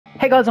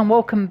Hey guys, and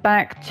welcome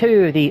back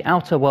to the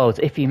Outer Worlds.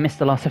 If you missed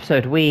the last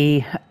episode,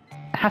 we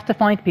have to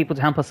find people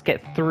to help us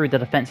get through the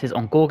defences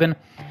on Gorgon.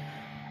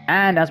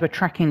 And as we're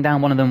tracking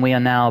down one of them, we are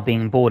now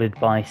being boarded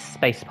by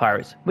space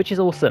pirates, which is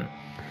awesome.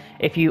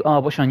 If you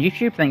are watching on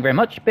YouTube, thank you very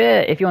much.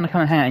 But if you want to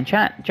come and hang out and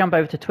chat, jump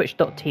over to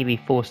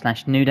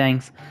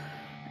twitch.tv/NewDengs.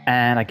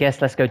 And I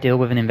guess let's go deal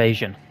with an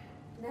invasion.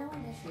 Now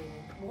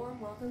initiating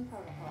warm welcome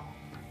protocol.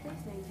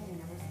 Please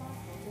maintain a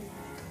responsible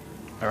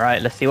distance.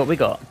 Alright, let's see what we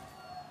got.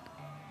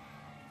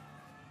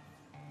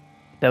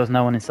 There was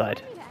no one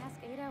inside. I need to ask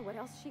Ada what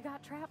else she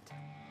got trapped.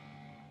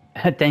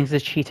 Dengs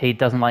is cheaty, he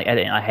doesn't like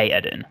editing. I hate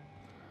editing.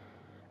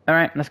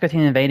 Alright, let's go to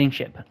the invading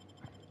ship.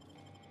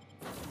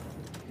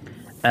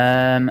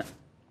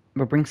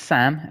 We'll bring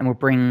Sam, and we'll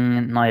bring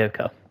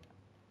Nyoka.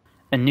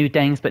 A new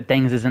Dengs, but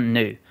Dengs isn't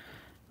new.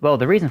 Well,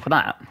 the reason for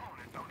that...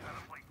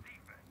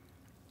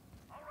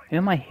 Who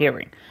am I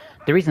hearing?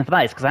 The reason for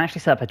that is because I actually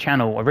set up a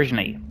channel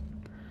originally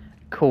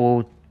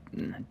called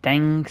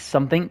Dengs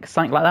something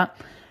like that.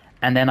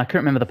 And then I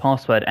couldn't remember the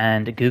password,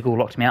 and Google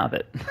locked me out of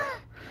it.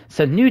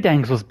 So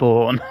NewDengs was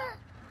born.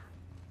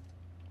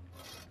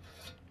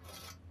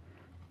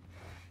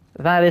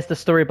 That is the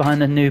story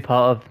behind the new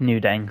part of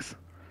NewDengs.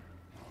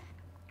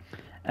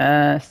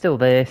 Still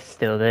this,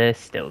 still this,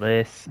 still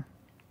this.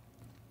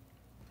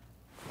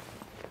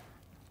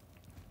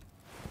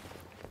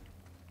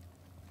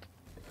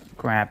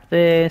 Grab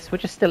this. We'll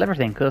just steal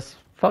everything, because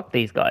fuck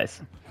these guys.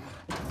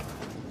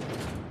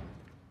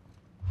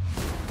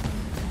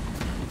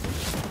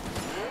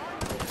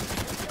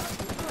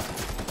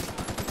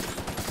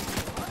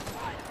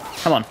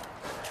 Come on.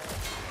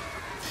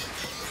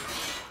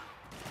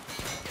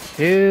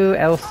 Who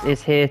else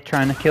is here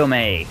trying to kill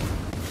me?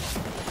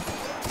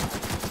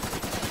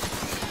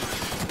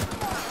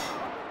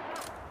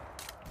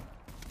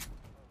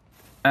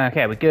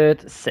 Okay, we're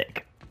good.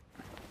 Sick.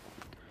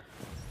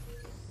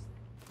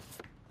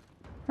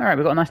 Alright,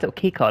 we've got a nice little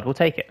key card. We'll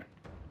take it.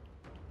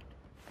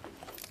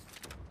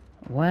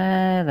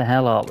 Where the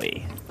hell are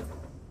we?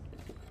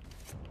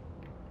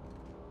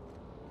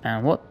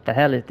 And what the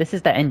hell is... This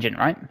is the engine,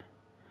 right?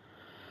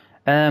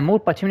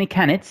 Mauled by too many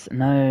canids.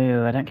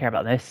 No, I don't care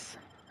about this.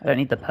 I don't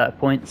need the perk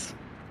points.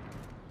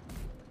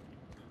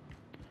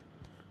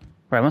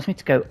 Right, it wants me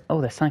to go...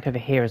 Oh, there's something over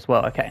here as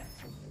well. Okay.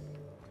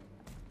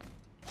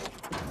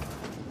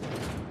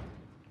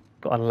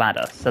 Got a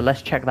ladder, so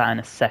let's check that in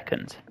a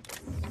second.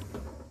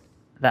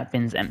 That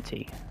bin's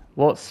empty.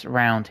 What's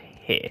round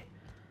here?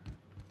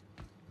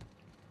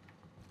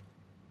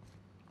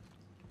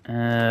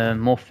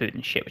 More food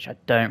and shit, which I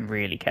don't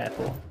really care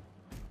for.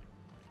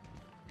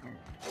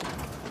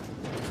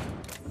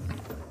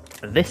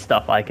 This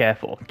stuff I care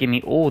for. Give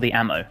me all the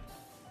ammo.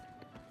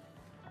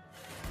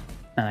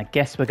 And I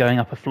guess we're going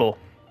up a floor.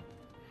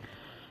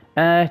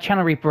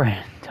 Channel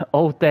rebrand.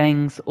 Old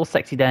Dengs, or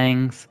Sexy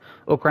Dengs,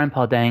 or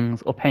Grandpa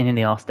Dengs, or Pain in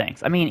the Arse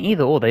Dengs. I mean,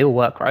 either or, they all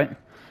work, right?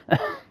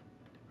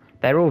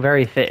 They're all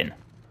very fitting.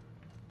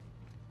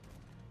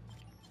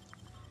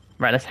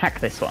 Right, let's hack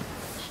this one.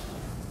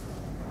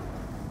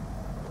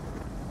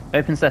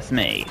 Open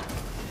sesame.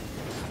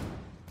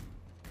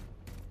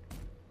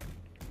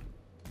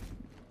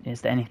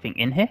 Is there anything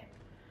in here?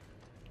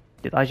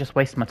 Did I just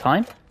waste my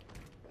time?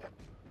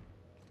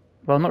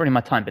 Well, not really my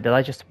time, but did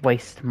I just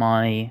waste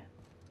my...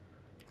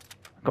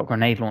 I've got a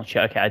grenade launcher.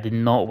 Okay, I did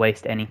not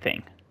waste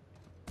anything.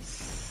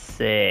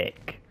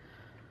 Sick.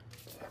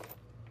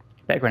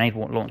 That grenade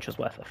launcher's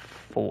worth a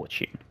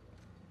fortune.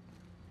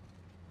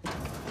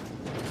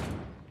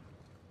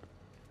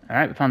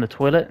 Alright, we found the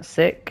toilet.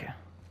 Sick.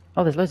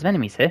 Oh, there's loads of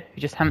enemies here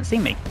who just haven't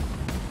seen me.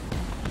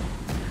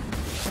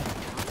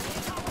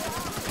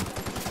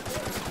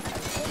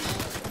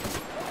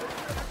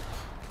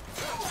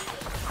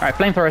 Alright,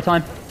 flamethrower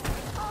time.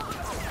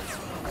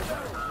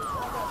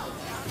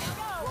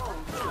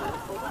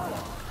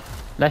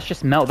 Let's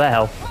just melt their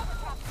health.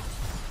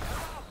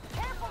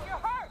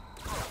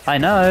 I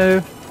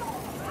know.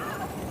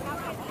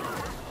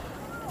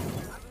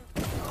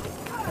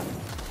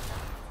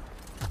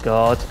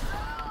 God.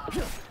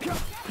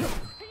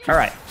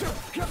 Alright.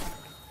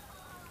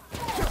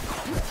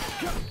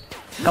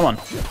 Come on.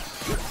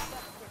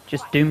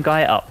 Just doom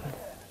guy up.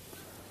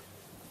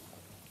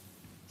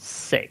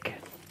 Sick.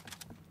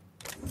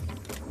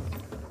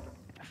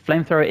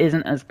 Flamethrower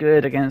isn't as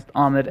good against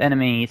armoured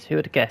enemies. Who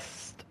would have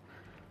guessed?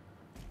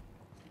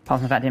 Apart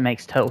from the fact it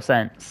makes total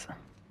sense.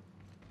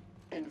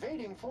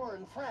 Invading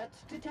foreign threats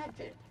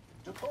detected.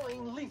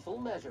 Deploying lethal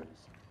measures.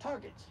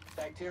 Targets: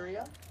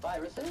 bacteria,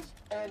 viruses,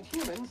 and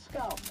human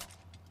scum.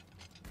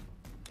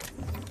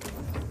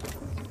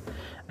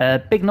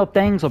 Big knob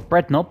Dengs or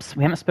bread knobs.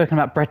 We haven't spoken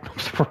about bread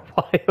knobs for a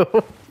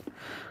while.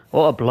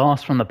 What a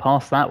blast from the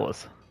past that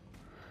was.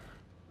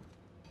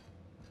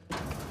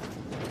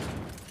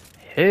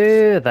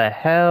 Who the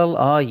hell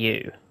are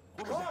you?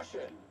 Caution!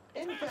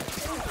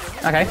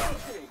 Okay.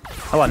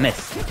 Oh, I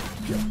missed.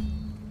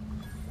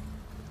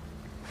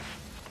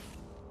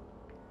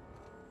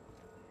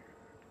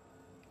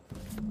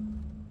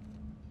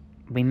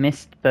 We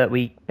missed, but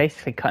we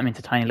basically cut him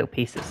into tiny little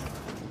pieces.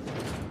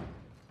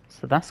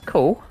 So that's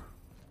cool.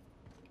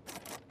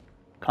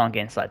 can't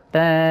get inside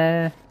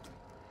there.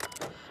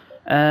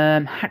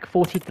 Hack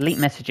 40, delete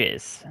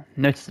messages.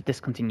 Notice of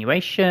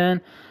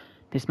discontinuation.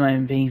 This might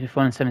be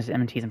before in services,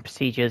 M&Ts and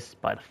procedures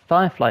by the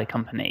Firefly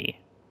Company.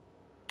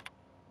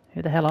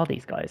 Who the hell are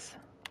these guys?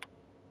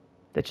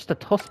 They're just a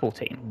Tossball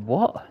team.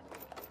 What?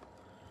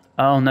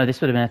 Oh no, this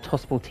would have been a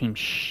Tossball team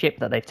ship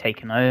that they've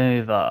taken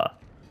over.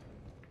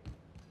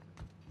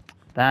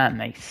 That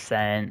makes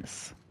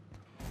sense.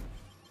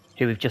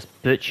 Who we've just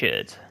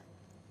butchered.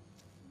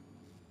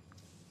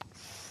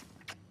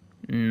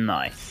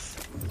 Nice.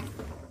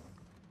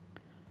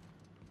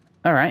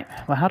 Alright,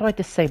 well how do I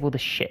disable the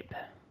ship?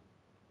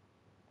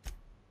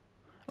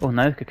 Oh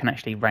no, it can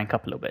actually rank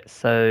up a little bit,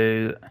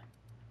 so...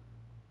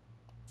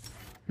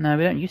 No,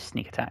 we don't use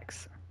sneak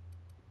attacks.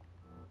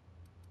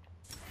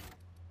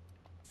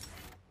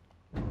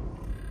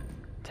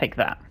 Take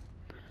that.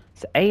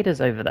 So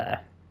Ada's over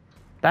there.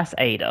 That's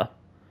Ada.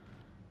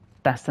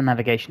 That's the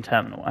navigation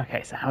terminal.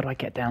 Okay, so how do I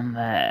get down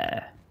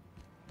there?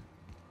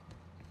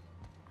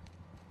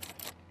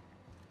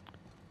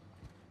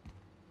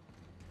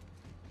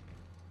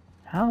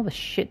 How the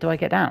shit do I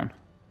get down?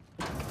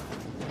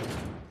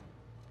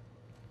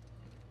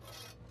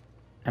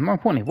 And more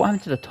importantly, what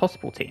happened to the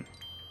Tossball team?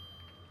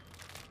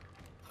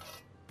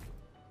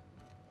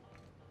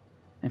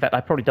 In fact,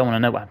 I probably don't want to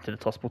know what happened to the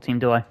Tossball team,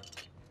 do I?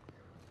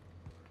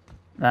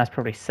 That's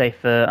probably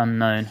safer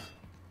unknown.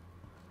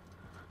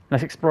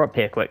 Let's explore up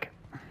here quick.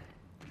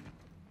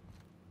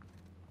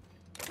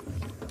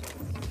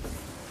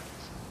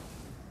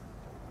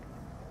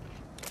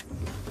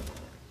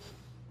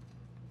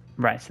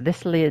 Right, so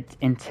this leads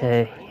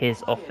into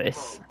his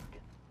office.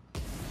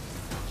 But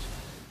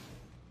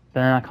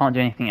then I can't do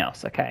anything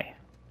else, okay.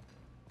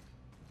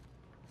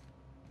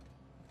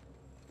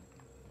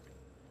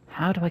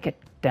 How do I get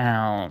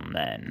down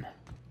then?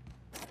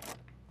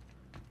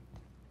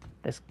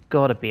 There's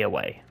gotta be a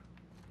way.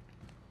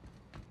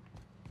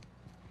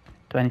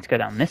 Do I need to go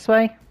down this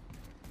way?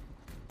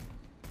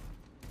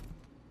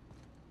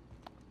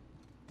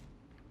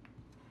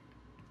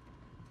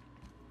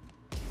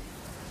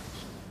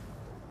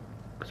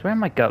 Because where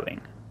am I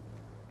going?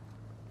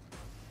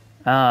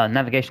 Ah,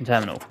 navigation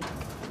terminal.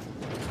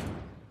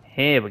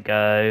 Here we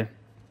go.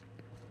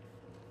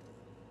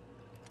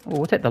 Oh,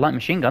 we'll take the light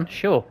machine gun,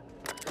 sure.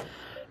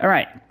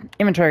 Alright,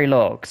 inventory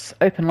logs.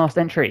 Open last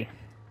entry.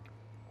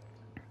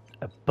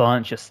 A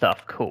bunch of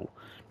stuff, cool.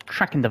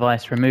 Tracking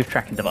device, remove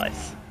tracking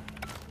device.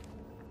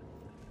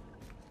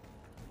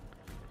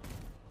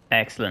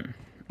 Excellent.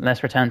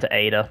 Let's return to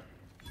Ada.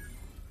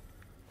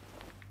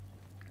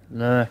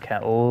 Look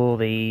at all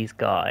these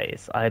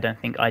guys. I don't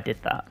think I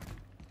did that.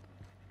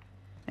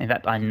 In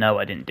fact, I know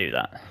I didn't do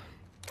that.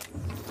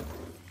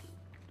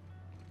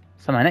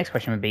 So my next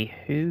question would be,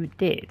 who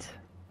did?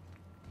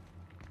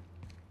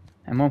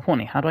 And more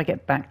importantly, how do I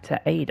get back to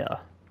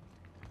Ada?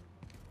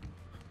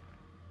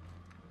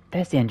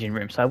 There's the engine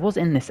room, so I was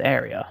in this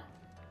area.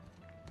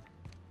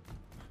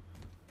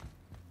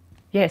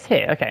 Yeah, it's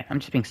here. Okay, I'm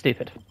just being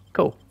stupid.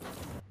 Cool.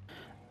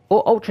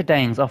 Or Ultra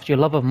Dengs after your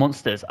love of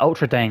monsters.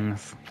 Ultra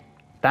Dengs.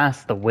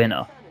 That's the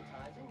winner.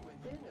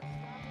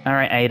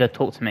 Alright, Ada,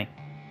 talk to me.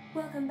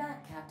 Welcome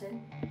back,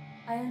 Captain.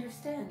 I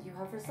understand you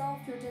have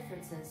resolved your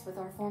differences with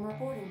our former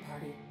boarding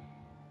party.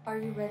 Are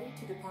you ready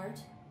to depart?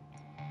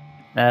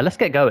 Let's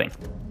get going.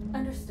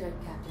 Understood,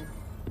 Captain.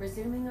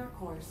 Resuming our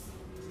course.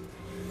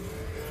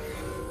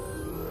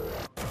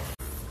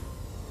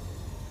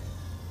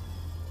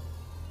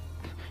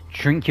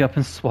 Drink you up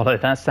and swallow.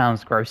 That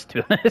sounds gross,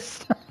 to be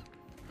honest.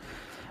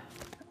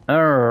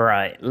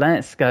 Alright,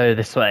 let's go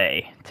this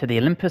way. To the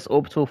Olympus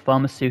Orbital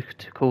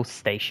Pharmaceutical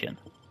Station.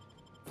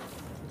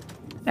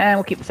 And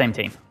we'll keep the same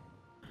team.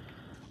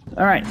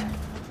 Alright.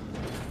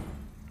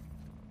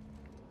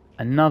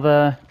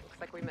 Another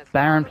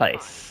barren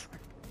place.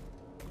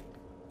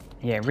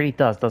 Yeah, it really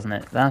does, doesn't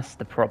it? That's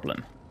the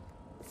problem.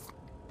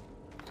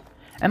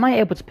 Am I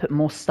able to put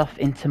more stuff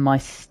into my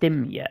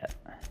stim yet?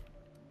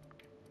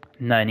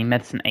 No, I need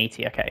medicine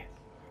 80, okay.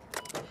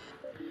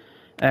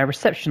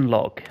 Reception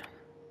log.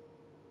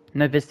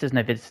 No visitors,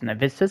 no visitors, no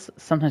visitors.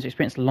 Sometimes we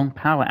experience long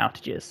power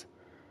outages.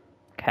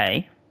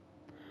 Okay.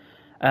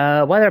 Why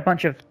are there a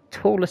bunch of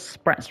tailless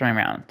sprats running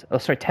around? Oh,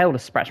 sorry,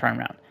 tailless sprats running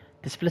around.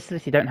 This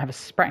facility don't have a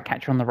sprat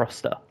catcher on the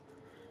roster.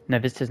 No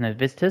visitors, no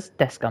visitors.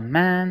 Desk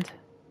unmanned.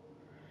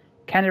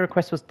 Candy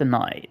request was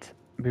denied.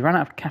 We ran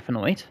out of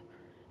caffeinoid.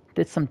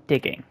 Did some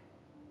digging.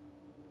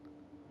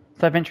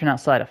 So venturing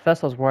outside. At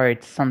first I was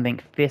worried something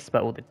fierce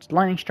about all the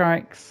lightning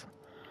strikes.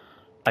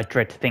 I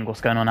dread to think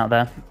what's going on out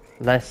there.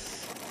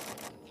 Let's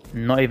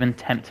not even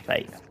tempt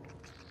fate.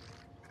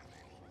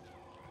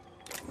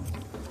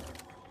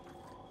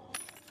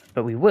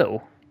 But we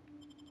will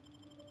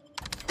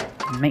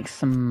make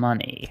some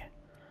money.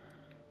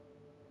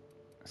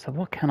 So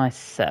what can I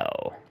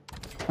sell?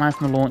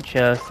 Plasma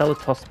launcher, sell the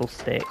tossable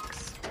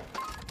sticks.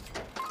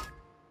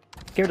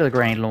 Get rid of the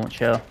grenade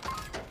launcher.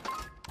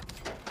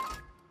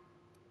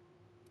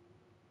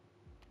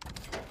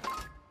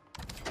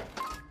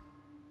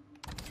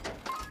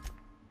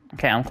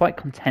 Okay, I'm quite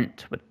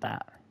content with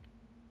that.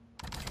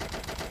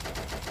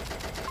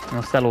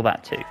 we'll sell all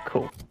that too.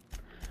 Cool.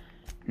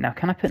 Now,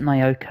 can I put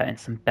Nyoka in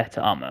some better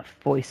armor?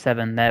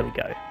 47, there we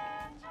go.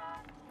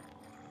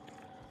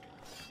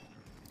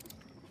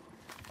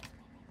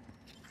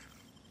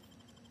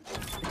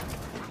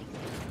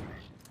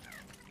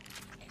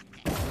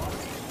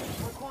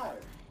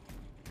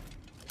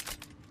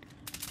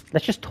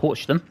 Let's just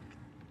torch them.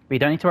 We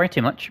don't need to worry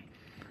too much.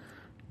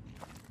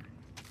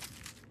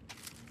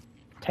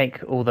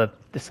 Take all the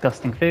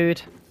disgusting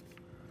food.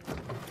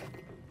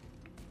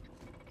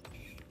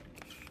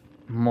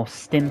 More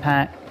stim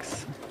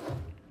packs.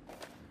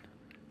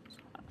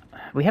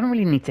 We haven't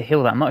really need to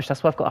heal that much.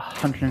 That's why I've got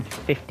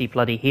 150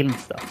 bloody healing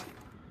stuff.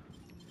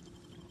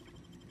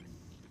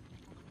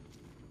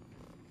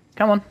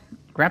 Come on,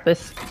 grab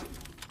this.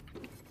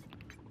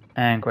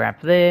 And grab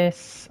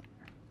this.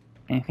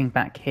 Anything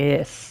back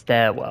here? A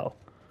stairwell.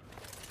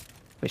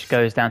 Which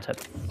goes down to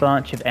a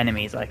bunch of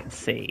enemies I can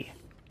see.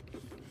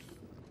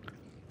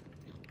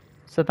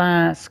 So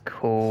that's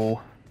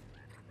cool.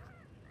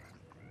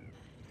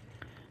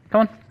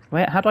 Come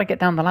on, how do I get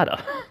down the ladder?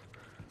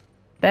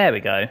 There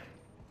we go.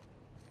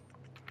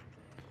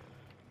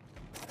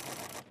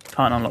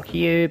 Can't unlock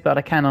you, but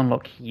I can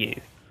unlock you.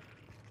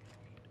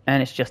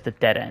 And it's just a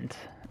dead end.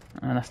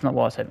 And that's not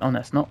what I was hoping. Oh, no,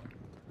 it's not.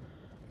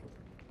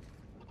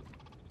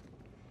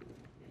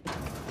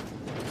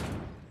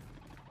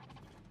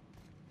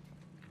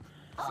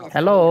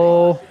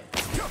 Hello.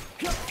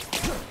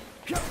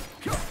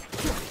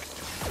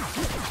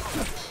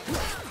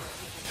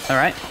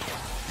 Alright.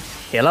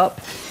 Heal up.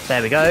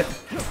 There we go.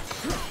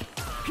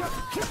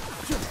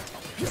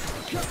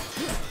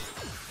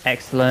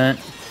 Excellent.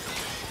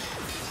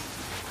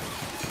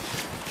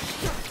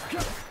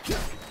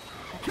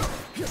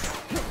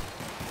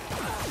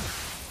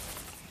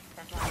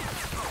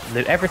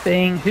 Loot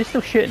everything. Who's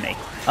still shooting me?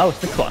 Oh, it's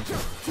this one.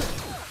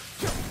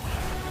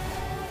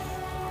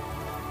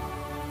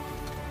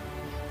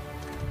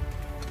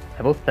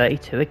 Level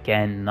 32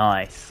 again.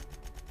 Nice.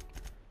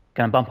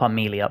 Gonna bump our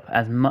melee up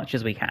as much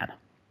as we can.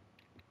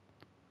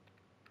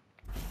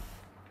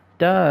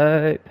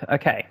 Dope.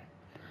 Okay.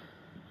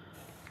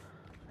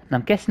 Now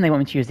I'm guessing they want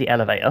me to use the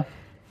elevator.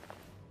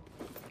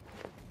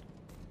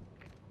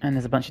 And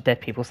there's a bunch of dead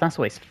people, so that's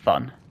always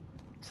fun.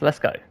 So let's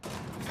go.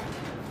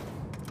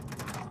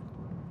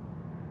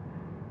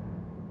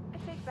 I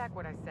take back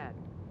what I said.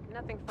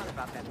 Nothing fun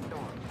about that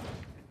storm.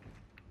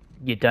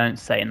 You don't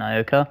say,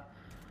 Nyoka.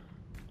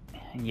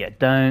 You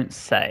don't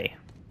say.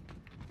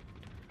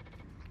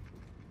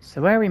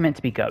 So where are we meant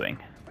to be going?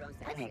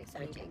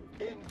 Invasive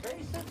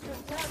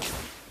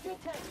contaminant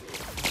detected.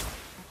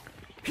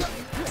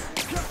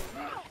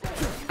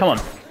 Come on.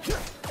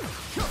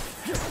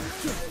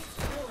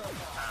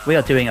 We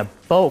are doing a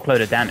bulk load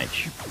of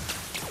damage.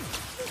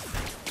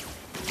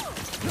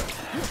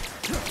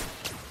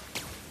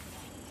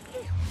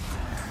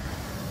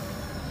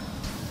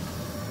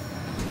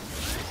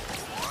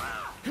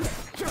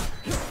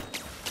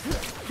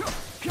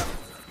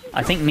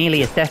 I think melee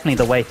is definitely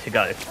the way to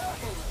go.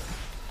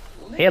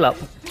 Heal up.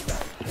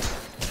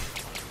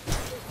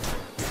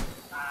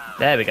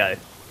 There we go.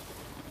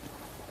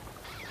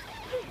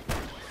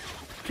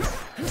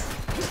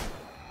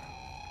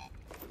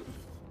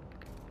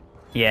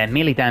 Yeah,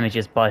 melee damage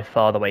is by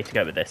far the way to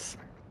go with this.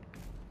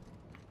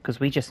 Because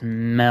we just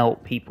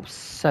melt people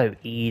so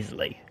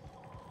easily.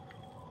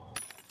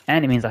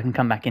 And it means I can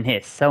come back in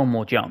here, sell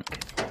more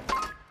junk.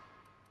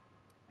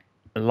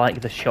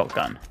 Like the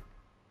shotgun.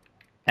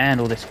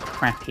 And all this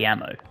crappy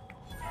ammo.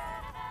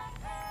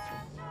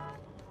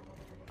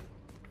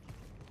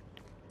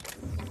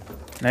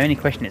 My only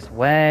question is,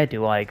 where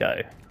do I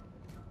go?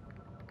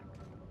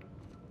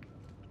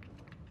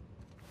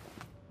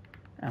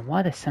 And why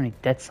are there so many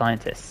dead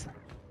scientists?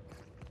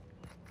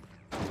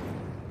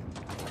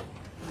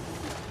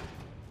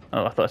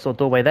 Oh, I thought I saw a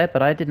doorway there,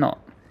 but I did not.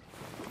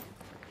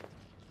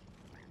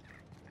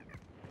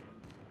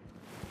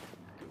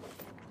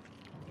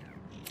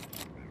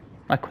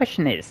 My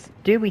question is,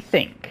 do we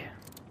think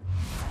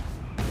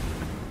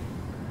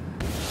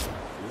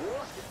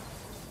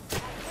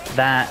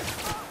that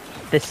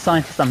this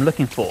scientist I'm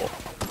looking for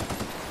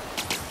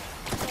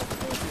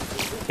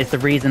is the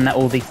reason that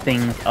all these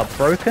things are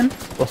broken?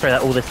 Or sorry,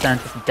 that all the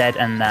scientists are dead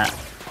and that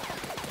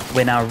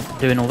we're now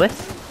doing all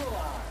this?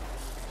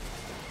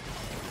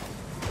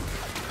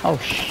 Oh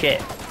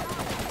shit.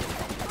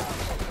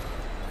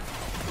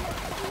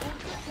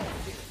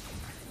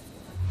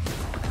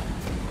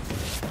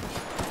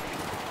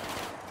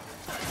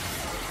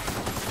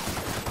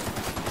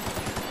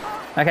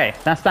 Okay,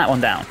 that's that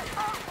one down.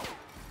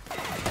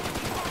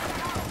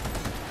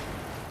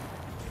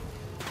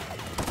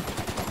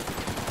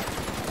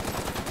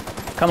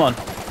 Come on.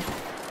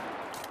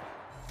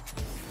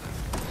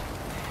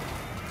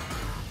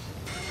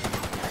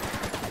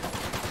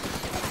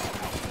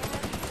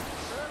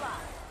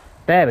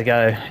 There we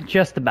go,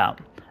 just about.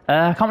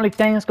 I can't believe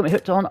Daniel's got me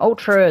hooked on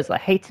Ultras. I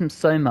hate him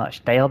so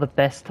much. They are the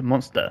best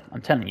monster,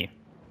 I'm telling you.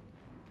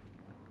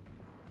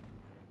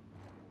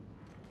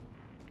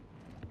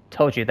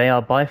 Told you, they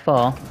are by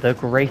far the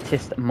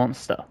greatest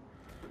monster.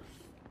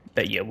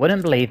 But you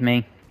wouldn't believe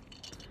me.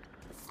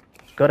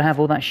 Gotta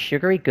have all that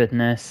sugary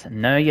goodness.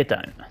 No, you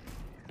don't.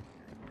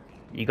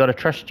 You gotta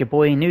trust your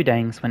boy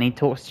NewDengs when he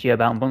talks to you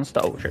about Monster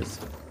Ultras.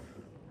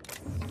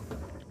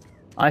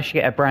 I should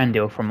get a brand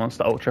deal from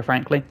Monster Ultra,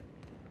 frankly.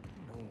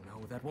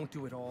 No, that won't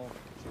do it all.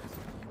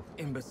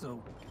 You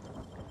imbecile.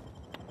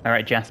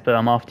 Alright, Jasper,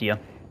 I'm after you.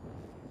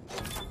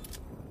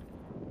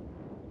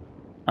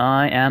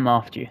 I am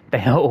after you. They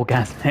are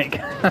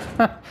orgasmic.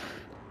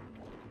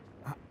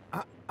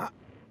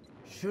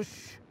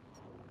 Shush.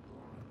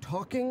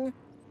 Talking.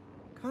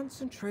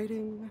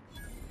 Concentrating.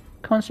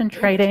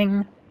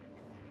 Concentrating.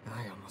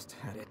 I almost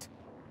had it.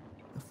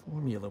 The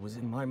formula was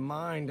in my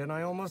mind and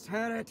I almost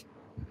had it.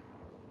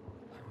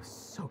 I was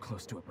so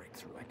close to a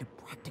breakthrough, I could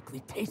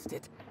practically taste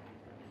it.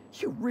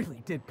 You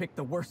really did pick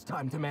the worst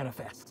time to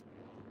manifest.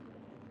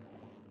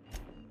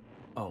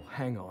 Oh,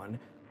 hang on.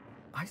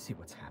 I see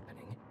what's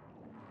happening.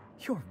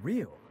 You're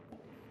real.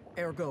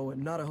 Ergo,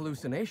 not a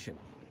hallucination.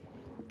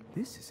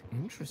 This is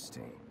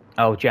interesting.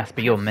 Oh, Jasper,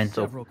 you're I have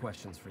mental. Several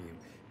questions for you.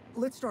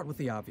 Let's start with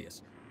the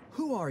obvious.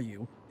 Who are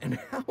you, and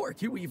how are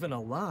you even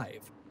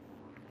alive?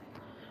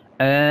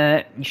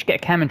 You should get a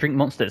cam and drink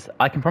monsters.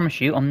 I can promise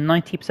you, on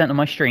 90% of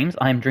my streams,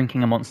 I am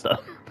drinking a monster.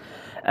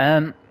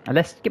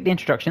 Let's skip the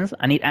introductions.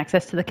 I need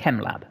access to the chem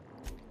lab.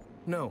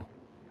 No,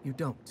 you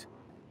don't.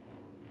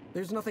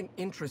 There's nothing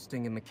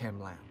interesting in the chem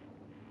lab.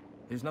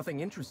 There's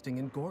nothing interesting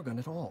in Gorgon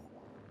at all.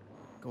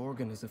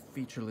 Gorgon is a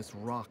featureless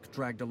rock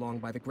dragged along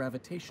by the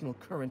gravitational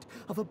current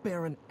of a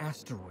barren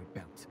asteroid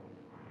belt.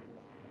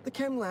 The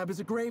chem lab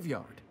is a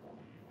graveyard.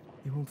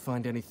 You won't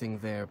find anything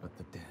there but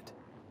the dead.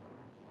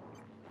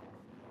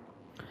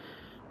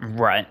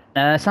 Right.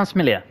 Sounds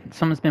familiar.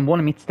 Someone's been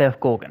wanting me to stay off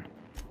Gorgon.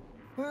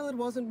 Well, it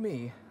wasn't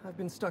me. I've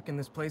been stuck in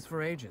this place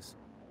for ages.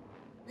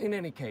 In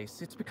any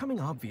case, it's becoming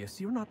obvious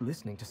you're not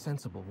listening to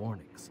sensible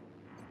warnings.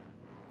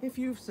 If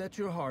you've set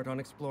your heart on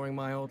exploring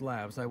my old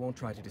labs, I won't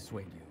try to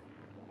dissuade you.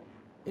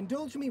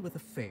 Indulge me with a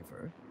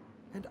favor,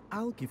 and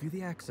I'll give you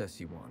the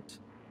access you want.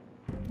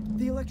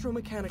 The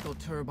electromechanical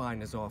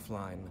turbine is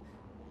offline.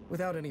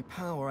 Without any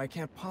power, I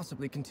can't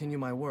possibly continue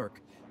my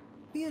work.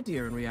 Be a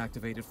dear and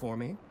reactivate it for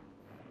me.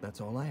 That's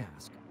all I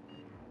ask.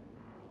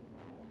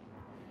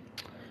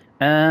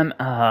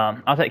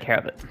 I'll take care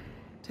of it.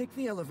 Take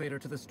the elevator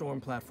to the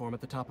storm platform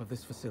at the top of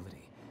this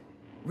facility.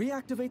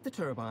 Reactivate the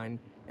turbine,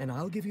 and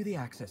I'll give you the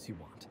access you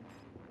want.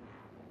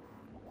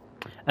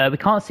 We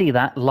can't see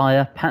that.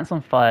 Liar. Pants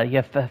on fire. You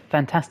have a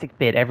fantastic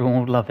beard. Everyone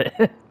would love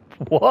it.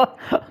 What?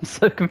 I'm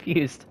so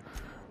confused.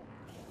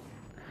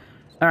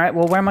 Alright,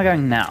 well, where am I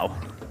going now?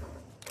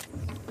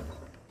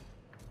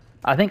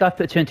 I think I've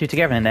put 2 and 2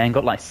 together in there and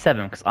got like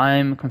 7, because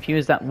I'm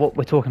confused at what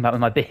we're talking about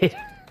with my beard.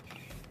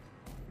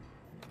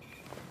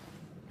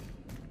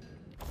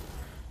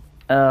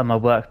 My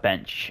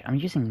workbench. I'm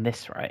using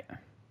this, right?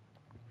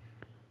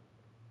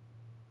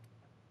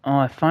 Oh,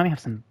 I finally have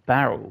some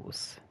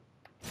barrels.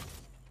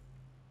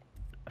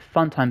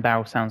 Funtime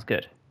barrel sounds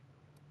good.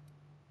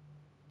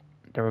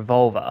 The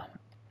revolver.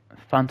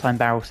 Funtime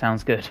barrel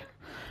sounds good.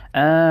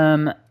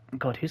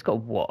 God, who's got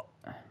what?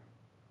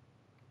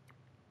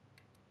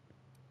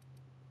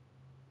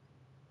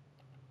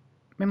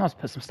 We must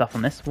put some stuff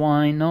on this.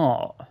 Why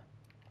not?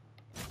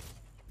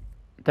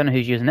 Don't know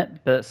who's using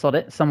it, but sod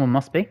it. Someone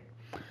must be.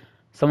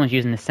 Someone's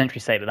using this sentry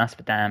saber, that's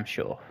for damn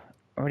sure.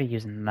 Already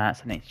using that,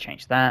 so I need to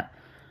change that.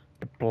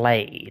 The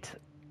blade.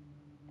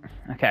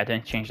 Okay, I don't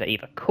need to change that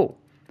either. Cool.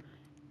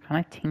 Can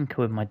I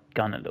tinker with my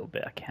gun a little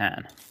bit? I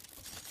can.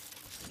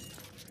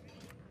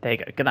 There you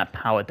go. Get that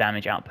power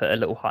damage output a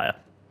little higher.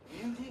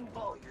 Muting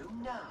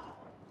volume now.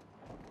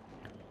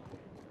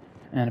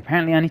 And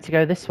apparently I need to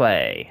go this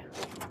way.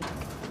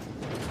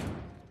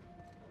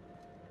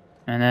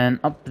 And then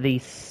up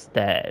these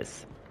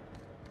stairs.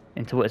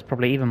 Into what is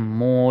probably even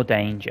more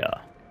danger.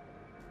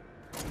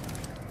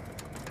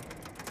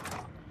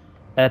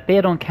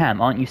 Beard on cam,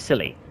 aren't you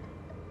silly?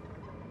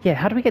 Yeah,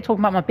 how do we get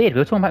talking about my beard? We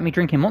were talking about me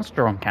drinking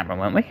Monster on camera,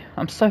 weren't we?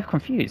 I'm so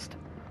confused.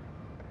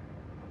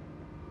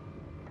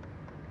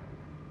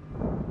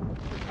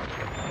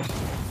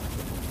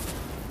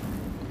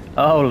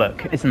 Oh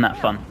look, isn't that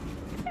fun?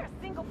 Is there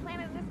a single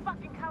planet in this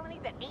fucking colony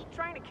that ain't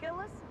trying to kill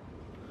us?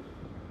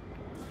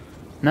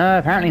 No,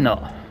 apparently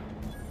not.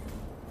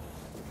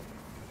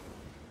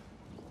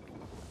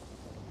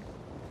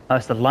 Oh,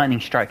 it's the lightning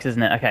strikes,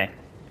 isn't it? Okay.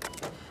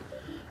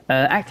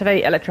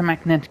 Activate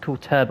electromagnetical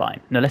turbine.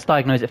 No, let's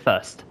diagnose it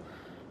first.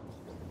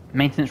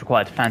 Maintenance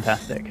required.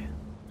 Fantastic.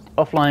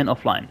 Offline,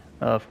 offline.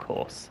 Of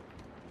course.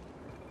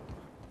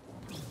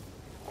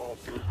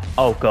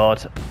 Oh,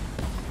 God.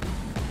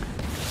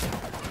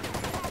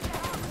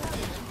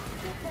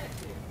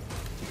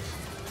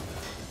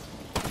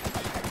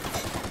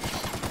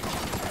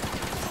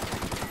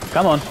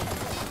 Come on.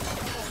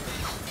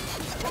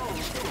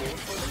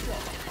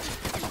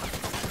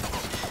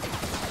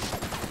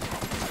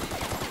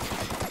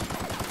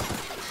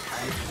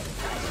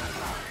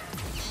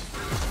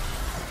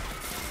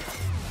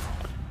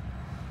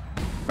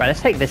 Right,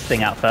 let's take this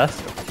thing out first.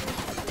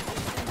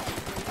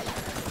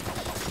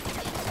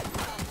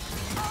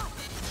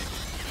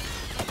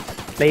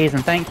 Please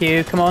and thank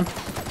you, come on.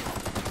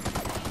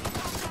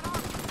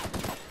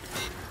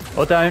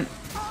 Or don't.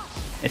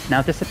 It's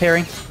now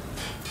disappearing.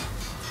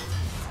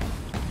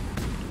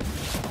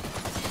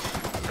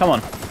 Come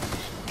on.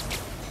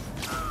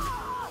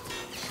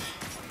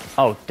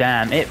 Oh,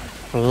 damn. It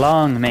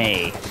flung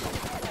me.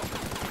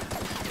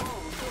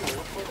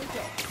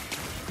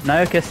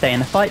 Noka, stay in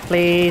the fight,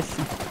 please.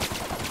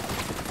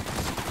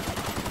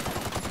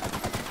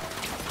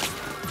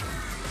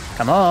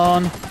 Come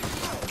on.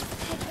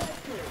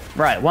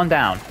 Right, one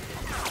down.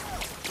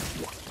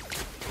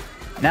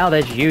 Now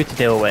there's you to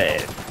deal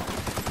with.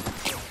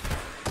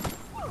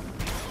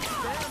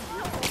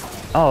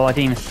 Oh, I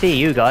didn't even see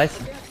you guys.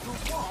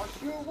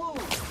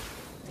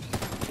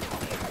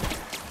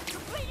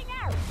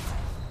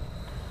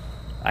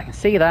 I can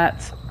see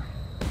that.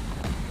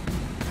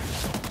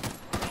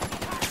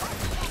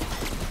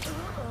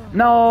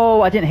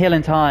 No, I didn't heal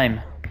in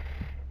time.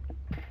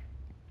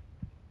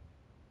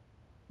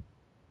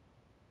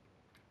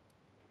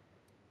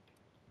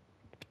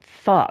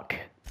 Fuck.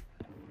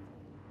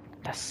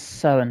 That's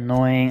so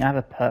annoying. I have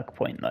a perk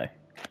point though.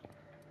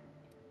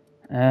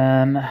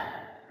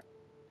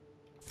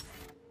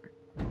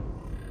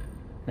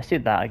 Let's do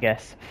that, I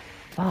guess.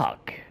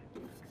 Fuck.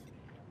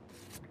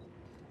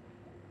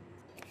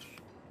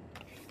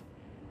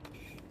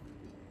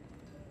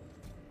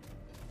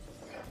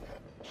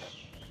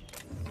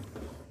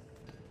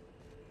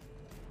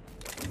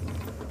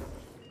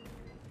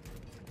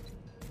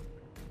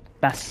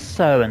 That's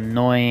so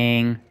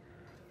annoying.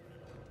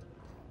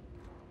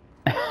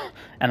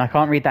 And I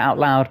can't read that out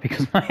loud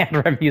because my ad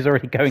revenue is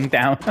already going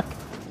down.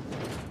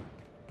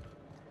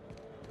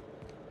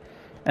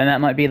 And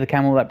that might be the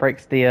camel that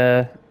breaks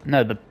the,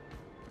 no, the...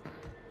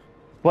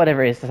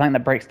 whatever it is, the thing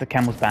that breaks the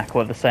camel's back,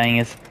 what the saying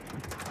is.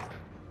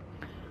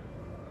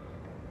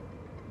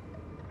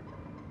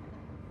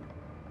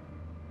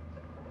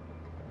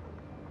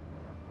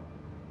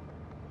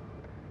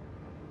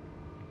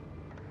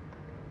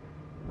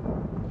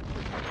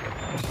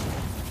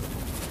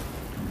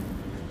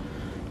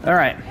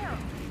 Alright,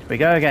 we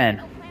go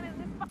again.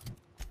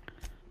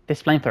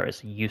 This flamethrower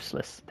is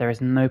useless. There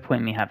is no point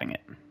in me having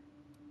it.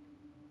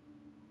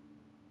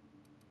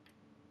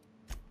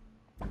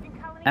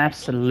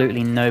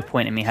 Absolutely no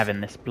point in me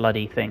having this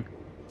bloody thing.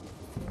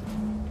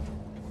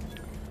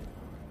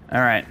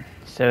 Alright,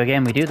 so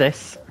again we do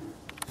this.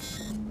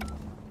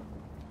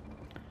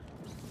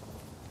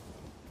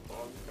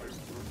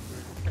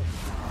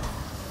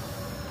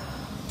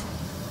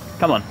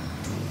 Come on.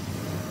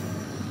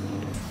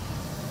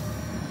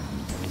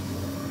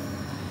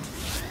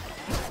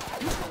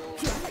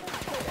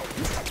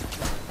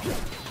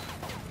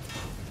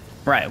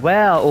 Right,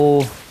 where are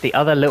all the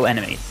other little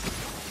enemies?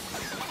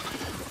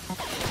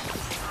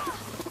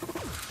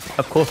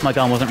 Of course my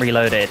gun wasn't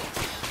reloaded.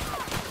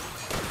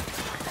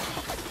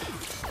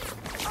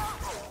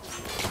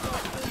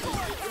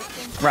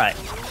 Right.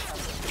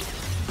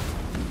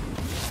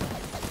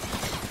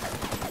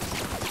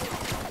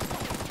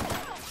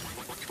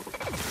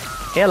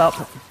 Heal up.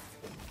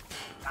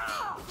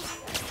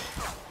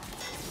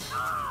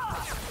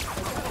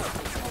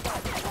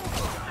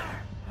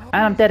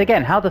 And I'm dead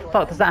again. How the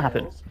fuck does that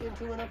happen?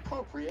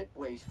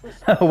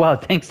 Oh wow,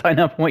 thanks sign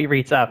up for what you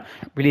read out.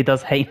 Really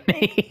does hate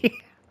me.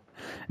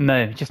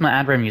 No, just my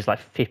ad revenue is like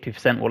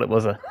 50% what it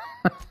was. I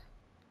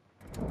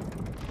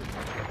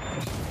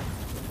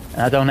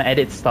don't want to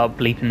edit to start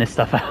bleeping this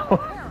stuff out.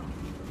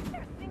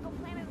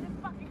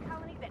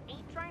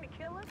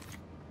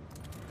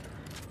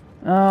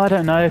 Oh, I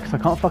don't know, because I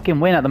can't fucking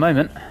win at the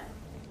moment.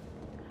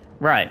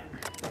 Right.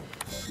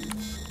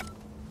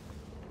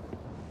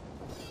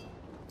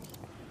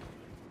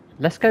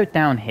 Let's go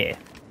down here.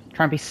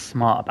 Try and be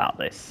smart about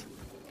this.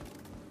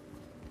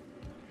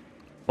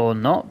 Or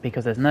not,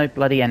 because there's no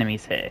bloody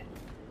enemies here.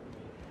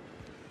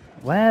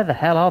 Where the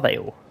hell are they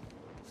all?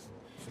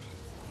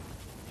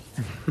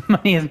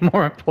 Money is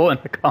more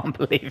important, I can't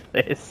believe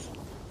this.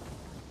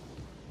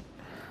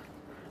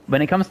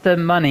 When it comes to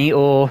money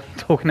or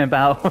talking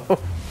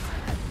about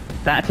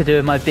that to do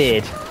with my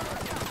beard.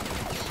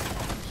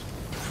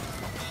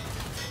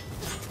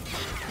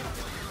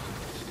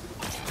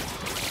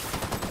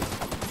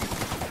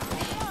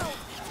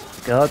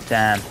 God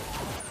damn.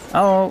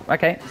 Oh,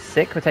 okay,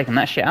 sick, we're taking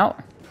that shit out.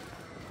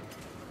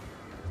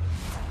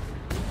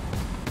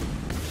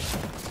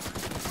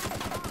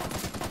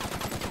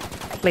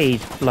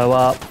 Please blow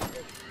up.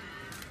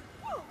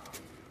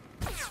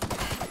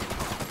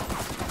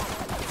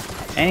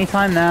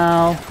 Anytime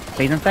now.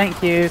 Please and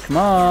thank you. Come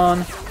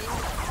on.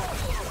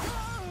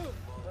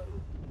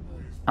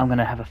 I'm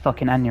gonna have a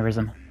fucking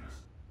aneurysm.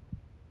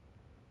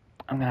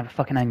 I'm gonna have a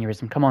fucking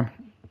aneurysm. Come on.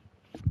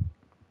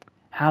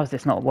 How is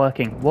this not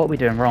working? What are we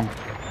doing wrong?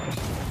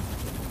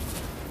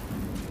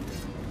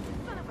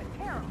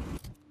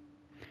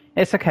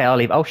 It's okay, I'll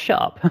leave. Oh,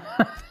 shut up.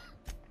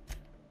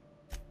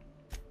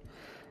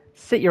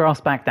 Sit your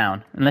ass back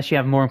down, unless you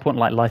have more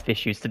important like life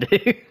issues to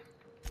do.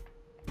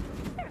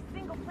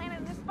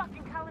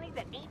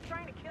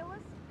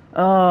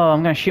 Oh,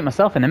 I'm gonna shoot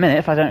myself in a minute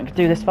if I don't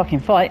do this fucking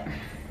fight.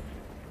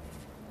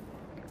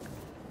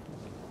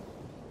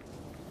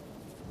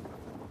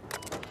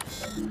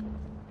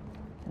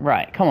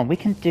 Right, come on, we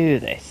can do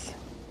this.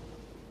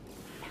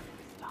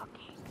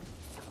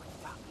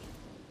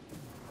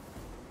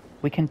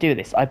 We can do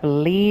this. I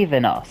believe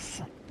in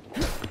us.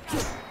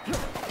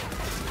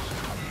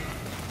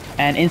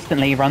 And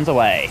instantly runs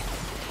away.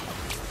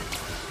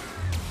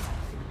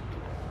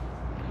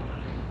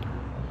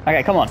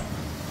 Okay, come on.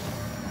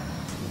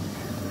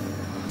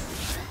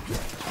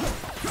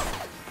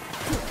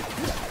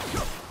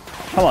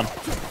 Come on.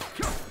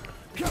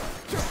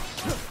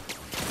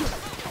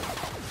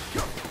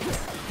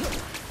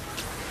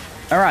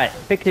 Alright,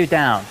 big dude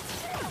down.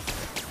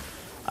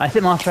 I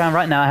sit master around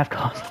right now, I have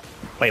cards.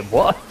 Wait,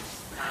 what?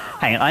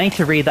 Hang on, I need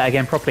to read that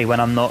again properly when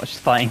I'm not just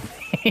fighting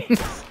things.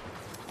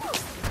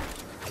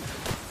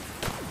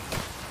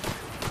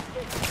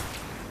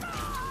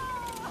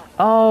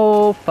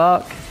 Oh,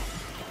 fuck.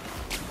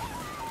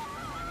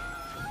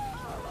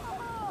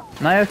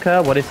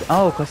 Naoka, what is...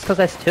 Oh, it's because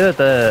there's two of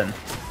them.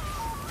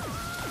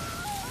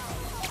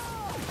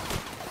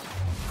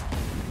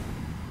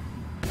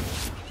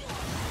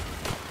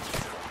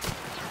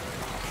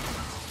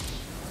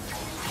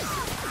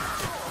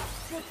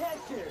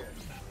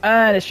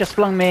 And it's just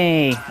flung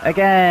me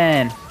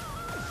again.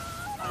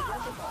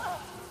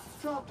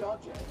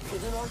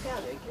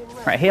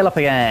 Right, heal up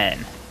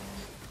again.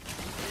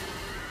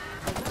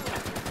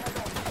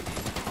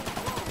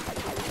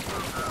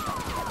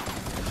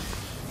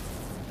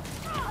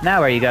 Now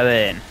where are you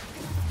going?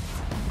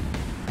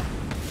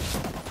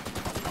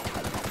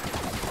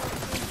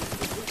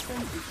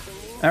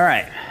 All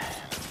right.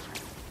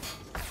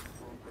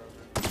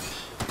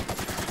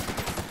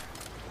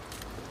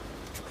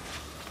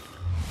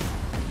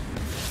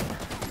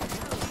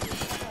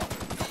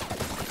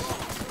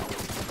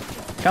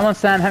 Come on,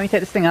 Sam, help me take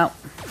this thing out.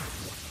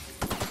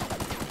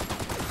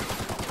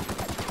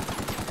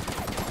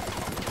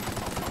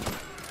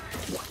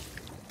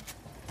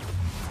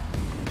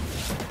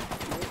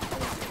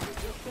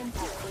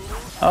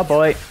 Oh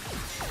boy.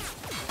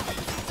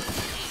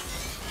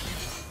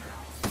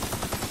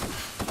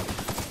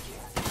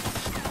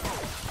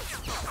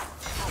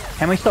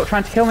 Can we stop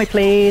trying to kill me,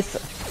 please?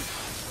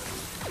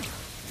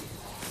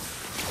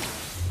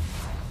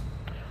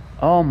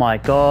 Oh my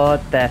god,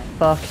 they're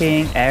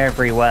fucking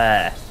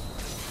everywhere.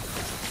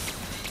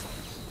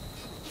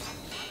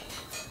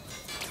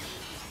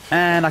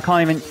 And I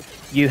can't even...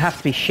 You have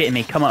to be shitting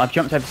me. Come on, I've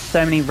jumped over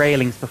so many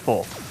railings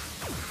before.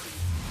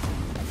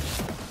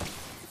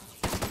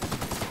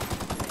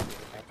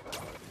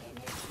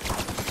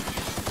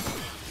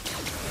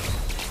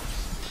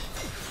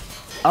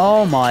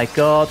 Oh my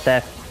god,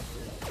 they're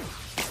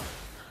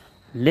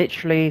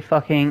literally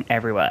fucking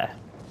everywhere.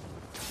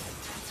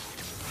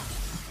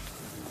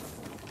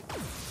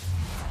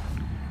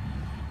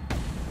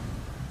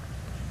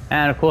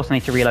 And of course I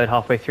need to reload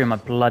halfway through my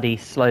bloody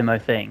slow-mo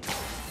thing.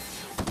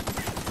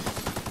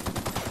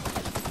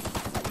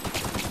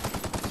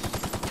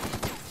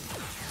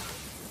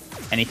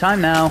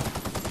 Anytime now.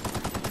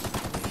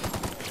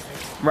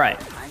 Right.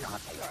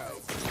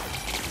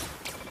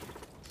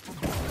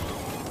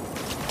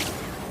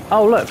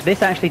 Oh look,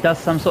 this actually does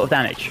some sort of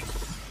damage.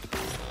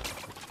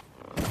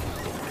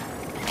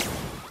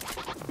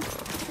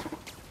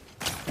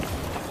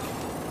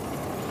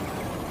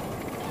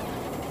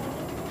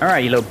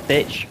 Alright, you little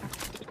bitch.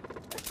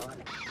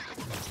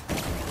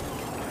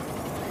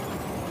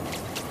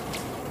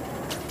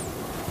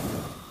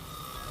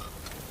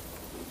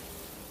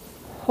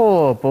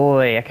 Oh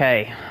boy,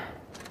 okay.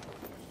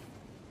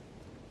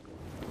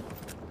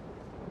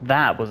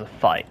 That was a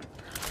fight.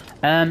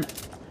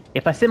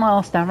 If I sit my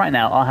ass down right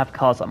now, I'll have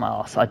cards up my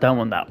ass. I don't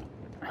want that.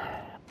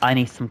 I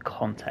need some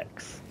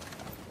context.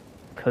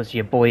 Because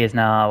your boy is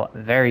now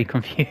very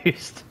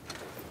confused.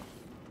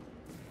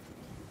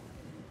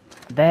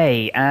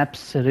 They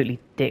absolutely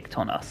dicked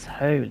on us.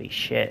 Holy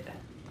shit.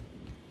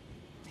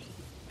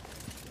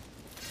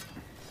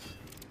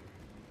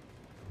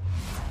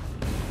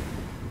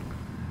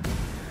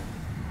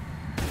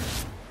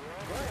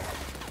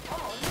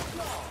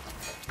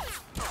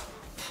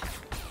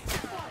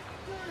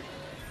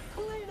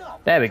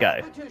 There we go.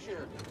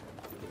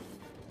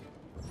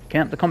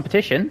 Clean up the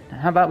competition?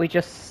 How about we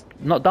just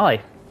not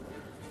die?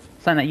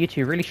 Saying that you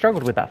two really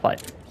struggled with that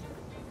fight.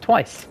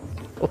 Twice.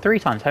 Or 3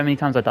 times. How many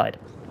times I died?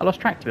 I lost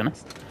track, to be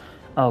honest.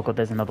 Oh god,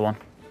 there's another one.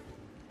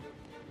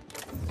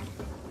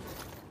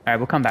 Alright,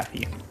 we'll come back for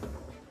you.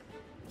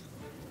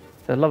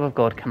 For the love of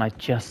God, can I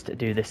just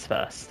do this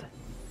first?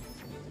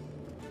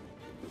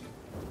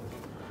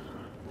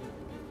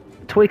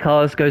 Toy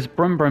cars goes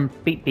brum brum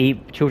beep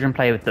beep, children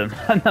play with them.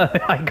 No,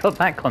 I got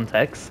that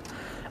context.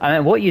 I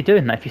mean, what are you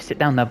doing though? If you sit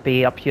down, they'll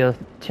be up your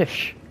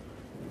tush.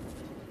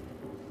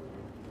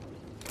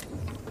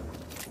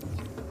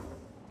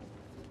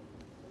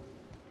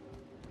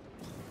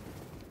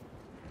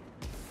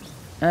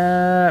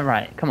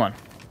 Right, come on.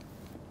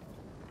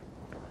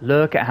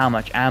 Look at how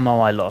much ammo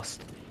I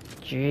lost.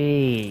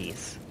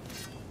 Jeez.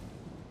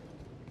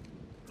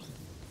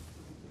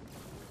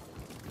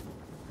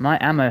 My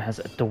ammo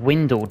has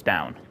dwindled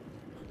down.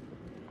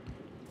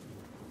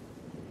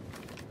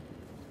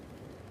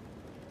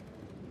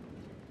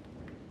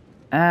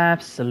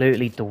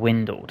 absolutely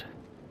dwindled.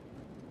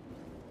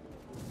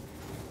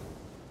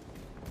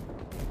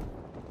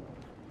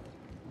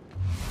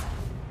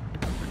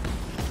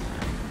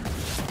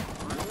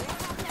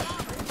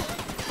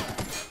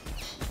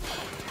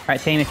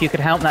 Alright team, if you could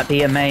help, that'd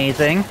be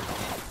amazing.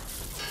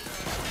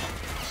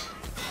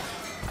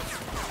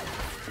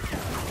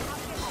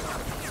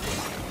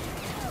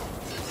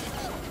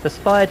 Does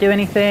fire do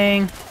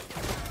anything?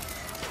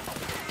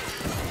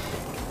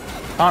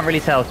 Can't really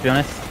tell, to be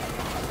honest.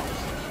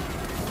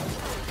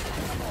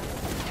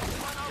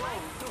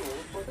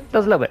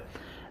 Does a little bit.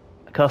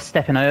 Cause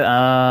stepping over.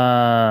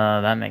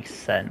 That makes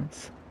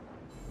sense.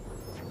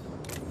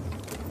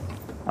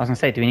 I was gonna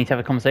say, do we need to have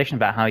a conversation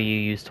about how you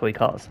use toy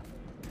cars?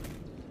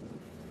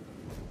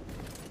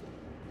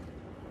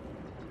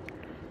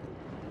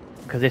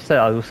 Because if so,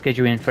 I will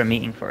schedule in for a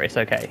meeting for it. It's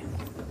okay.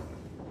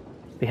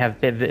 We have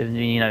a bit of,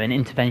 you know, an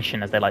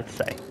intervention, as they like to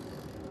say.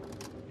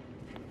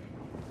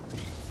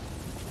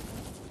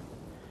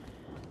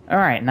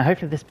 Alright, now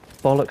hopefully this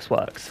bollocks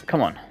works.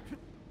 Come on.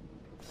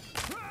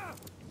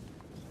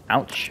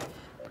 Ouch.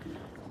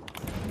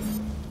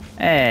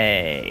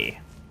 Hey.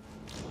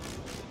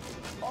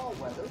 All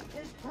weather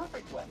is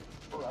perfect weather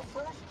for a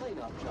fresh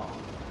cleanup job.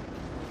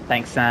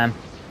 Thanks, Sam.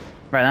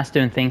 Right, that's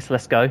doing things, so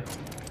let's go.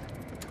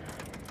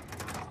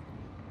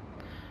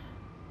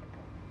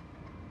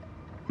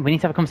 We need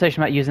to have a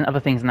conversation about using other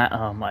things than that.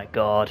 Oh my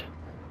god.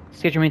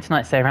 Schedule me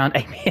tonight, say around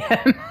 8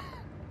 PM.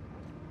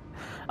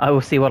 I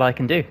will see what I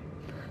can do.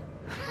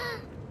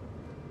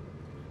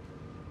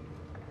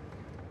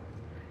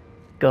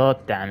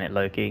 God damn it,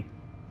 Loki.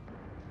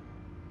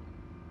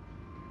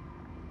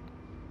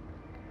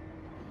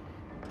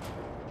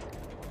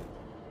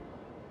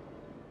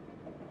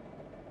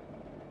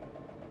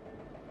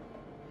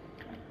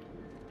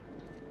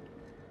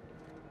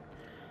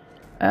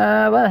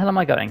 Where the hell am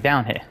I going?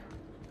 Down here.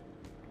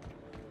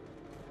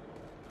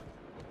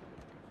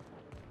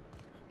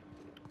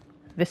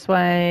 This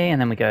way,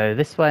 and then we go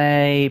this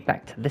way,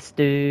 back to this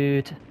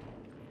dude.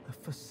 The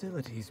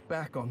facility's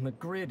back on the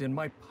grid, and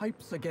my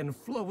pipes again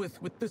floweth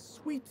with the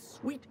sweet,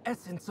 sweet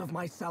essence of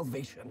my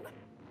salvation.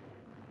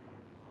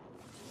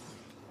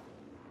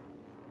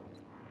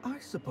 I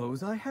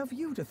suppose I have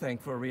you to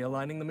thank for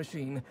realigning the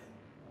machine.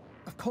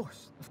 Of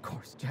course,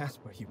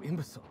 Jasper, you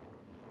imbecile.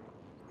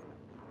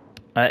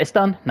 It's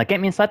done. Now get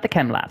me inside the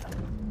chem lab.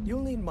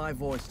 You'll need my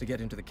voice to get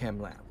into the chem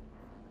lab.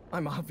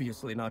 I'm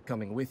obviously not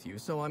coming with you,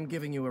 so I'm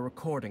giving you a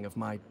recording of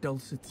my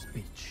dulcet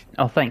speech.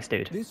 Oh, thanks,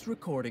 dude. This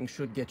recording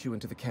should get you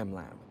into the chem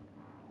lab.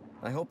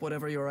 I hope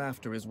whatever you're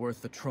after is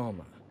worth the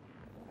trauma.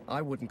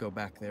 I wouldn't go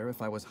back there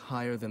if I was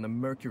higher than the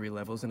mercury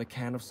levels in a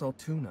can of salt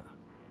tuna.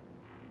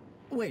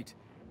 Wait,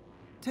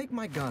 take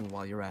my gun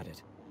while you're at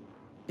it.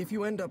 If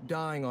you end up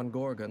dying on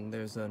Gorgon,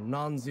 there's a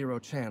non-zero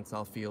chance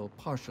I'll feel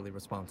partially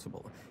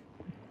responsible.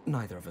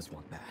 Neither of us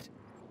want that.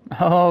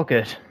 Oh,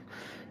 good.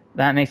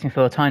 That makes me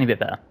feel a tiny bit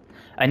better.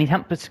 I need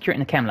help with security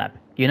in the chem lab.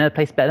 You know the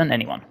place better than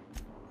anyone.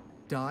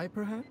 Die,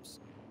 perhaps?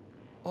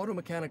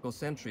 Automechanical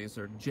sentries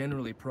are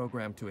generally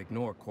programmed to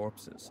ignore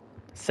corpses.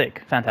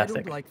 Sick. I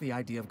Fantastic. don't like the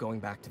idea of going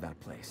back to that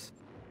place.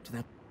 To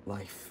that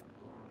life.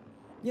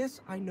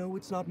 Yes, I know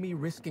it's not me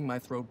risking my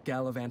throat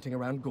gallivanting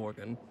around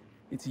Gorgon.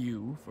 It's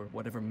you, for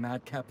whatever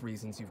madcap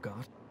reasons you've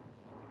got.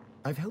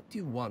 I've helped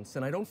you once,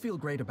 and I don't feel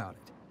great about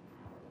it.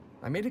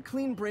 I made a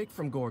clean break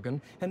from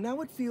Gorgon, and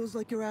now it feels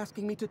like you're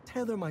asking me to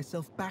tether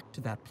myself back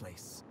to that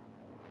place.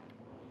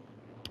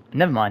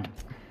 Never mind.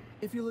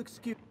 If you'll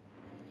excuse...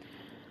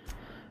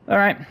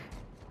 Alright.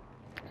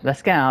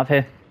 Let's get out of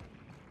here.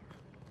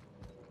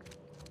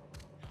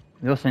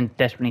 We also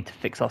desperately need to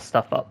fix our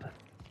stuff up.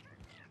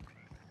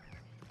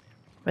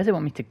 Where does it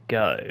want me to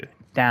go?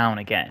 Down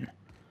again.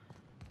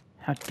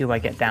 How do I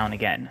get down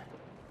again?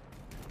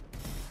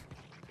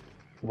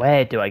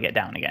 Where do I get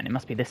down again? It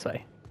must be this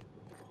way.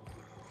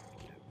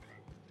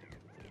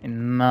 It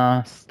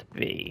must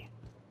be.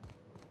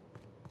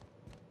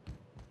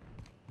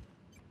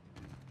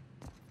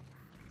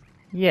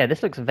 Yeah,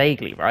 this looks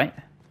vaguely right.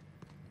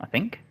 I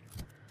think.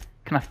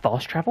 Can I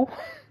fast travel?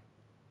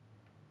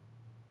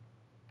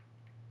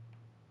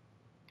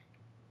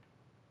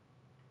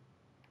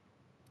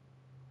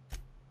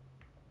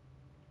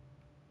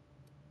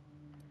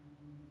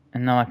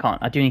 And no, I can't.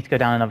 I do need to go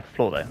down another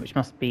floor though, which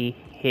must be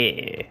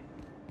here.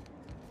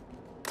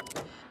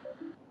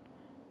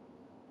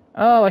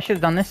 Oh, I should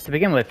have done this to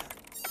begin with.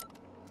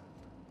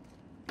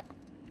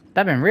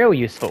 That'd been real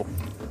useful.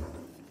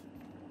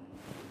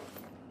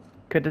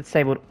 Could have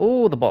disabled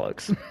all the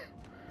bollocks.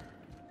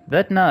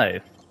 But no.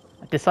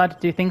 I decided to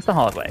do things the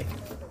hard way.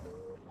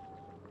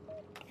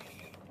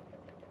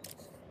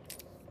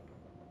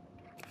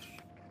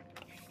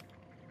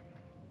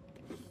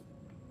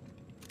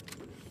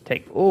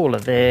 Take all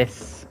of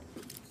this.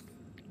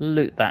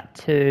 Loot that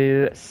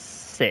too.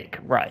 Sick.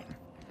 Right.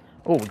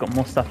 Oh, we've got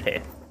more stuff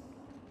here.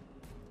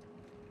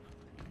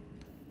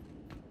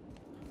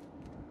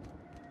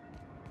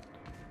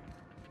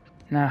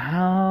 Now,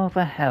 how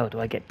the hell do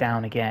I get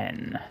down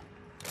again?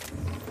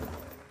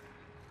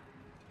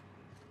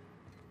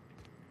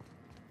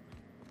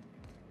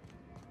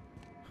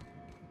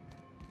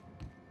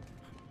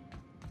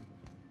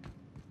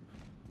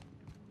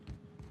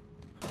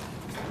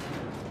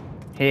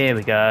 Here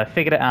we go.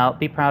 Figured it out.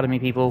 Be proud of me,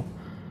 people.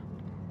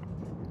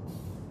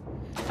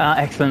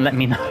 Excellent. Let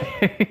me know.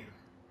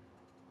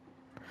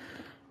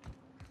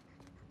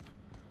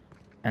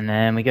 And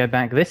then we go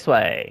back this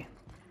way.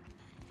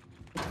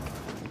 Get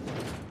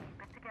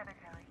together,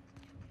 Kelly.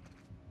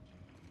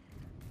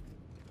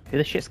 Who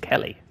the shit's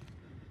Kelly?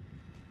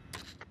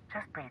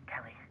 Just breathe,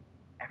 Kelly.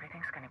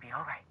 Everything's gonna be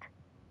all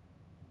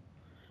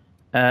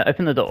right.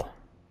 Open the door.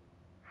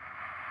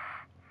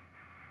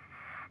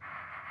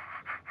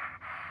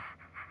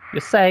 You're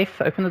safe.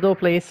 Open the door,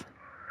 please.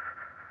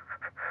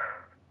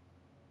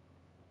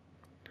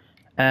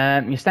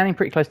 You're standing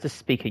pretty close to the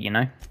speaker, you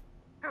know.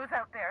 Who's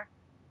out there?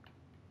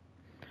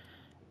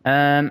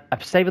 I've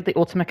disabled the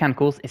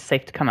auto-mechanicals. It's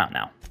safe to come out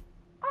now.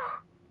 Oh,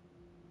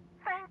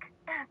 thank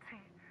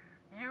Auntie.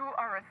 You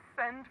are a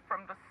send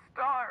from the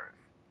stars.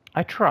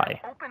 I try.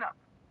 Open up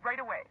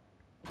right away.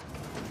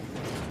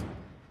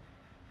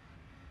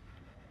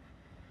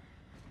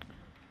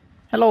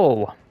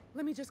 Hello.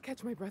 Let me just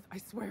catch my breath. I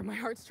swear, my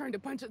heart's trying to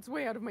punch its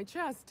way out of my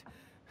chest.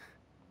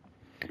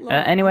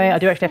 Anyway, I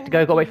do actually have to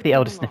go. Got to wait for the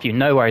eldest nephew.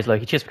 No worries,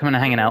 Loki. Cheers for coming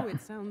and hanging out. It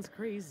sounds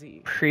crazy.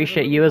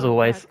 Appreciate you as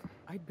always.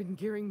 I'd been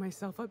gearing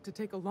myself up to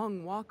take a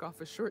long walk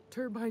off a short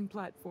turbine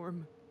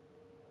platform.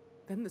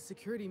 Then the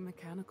security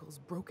mechanicals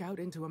broke out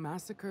into a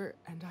massacre,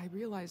 and I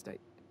realized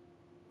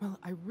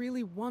I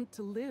really want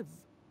to live.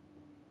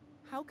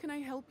 How can I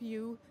help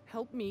you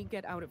help me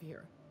get out of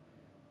here?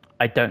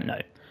 I don't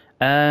know.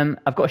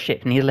 I've got a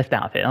ship. Need a lift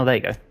out of it. Oh, there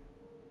you go.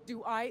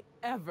 Do I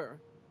ever?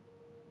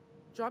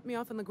 Drop me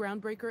off on the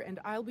groundbreaker, and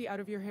I'll be out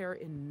of your hair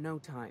in no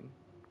time.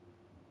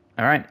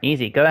 All right,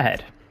 easy. Go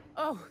ahead.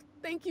 Oh,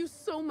 thank you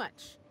so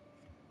much.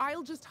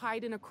 I'll just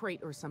hide in a crate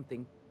or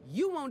something.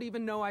 You won't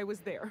even know I was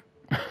there.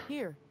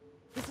 Here,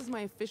 this is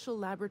my official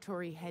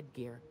laboratory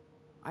headgear.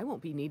 I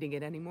won't be needing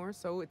it anymore,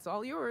 so it's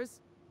all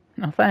yours.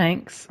 Oh,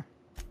 thanks.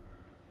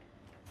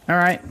 All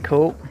right,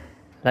 cool.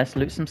 Let's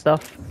loot some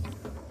stuff.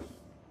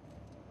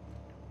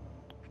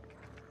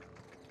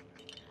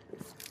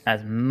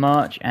 As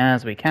much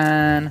as we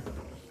can.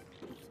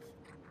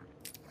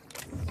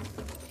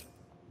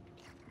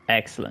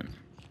 Excellent.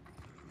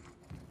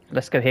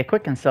 Let's go here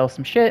quick and sell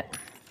some shit.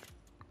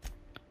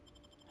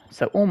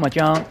 So all my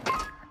junk.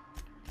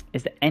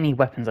 Is there any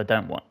weapons I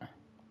don't want?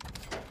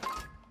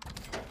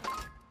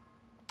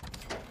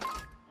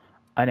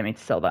 I didn't mean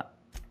to sell that.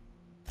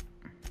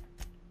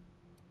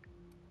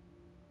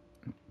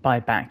 Buy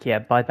back, yeah,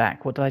 buy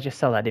back. What did I just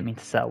sell? I didn't mean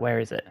to sell. Where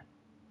is it?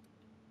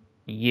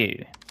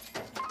 You.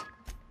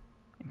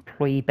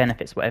 Employee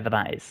benefits, whatever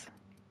that is.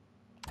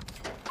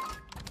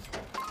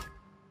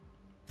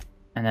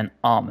 And then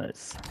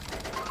armors.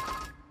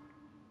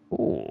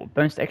 Ooh,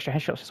 bonus to extra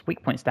headshots plus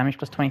weak points damage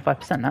plus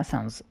 25%. That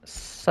sounds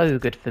so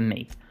good for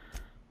me.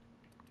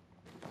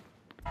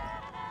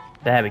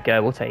 There we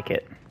go, we'll take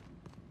it.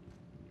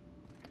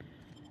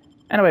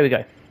 And away we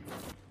go.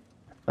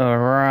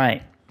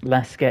 Alright,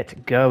 let's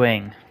get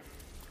going.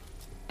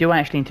 Do I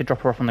actually need to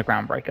drop her off on the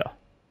groundbreaker?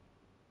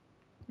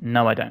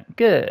 No, I don't.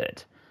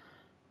 Good.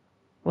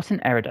 What's in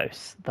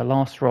Eridos? The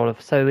last roll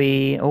of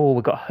Zoe. Oh,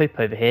 we've got Hope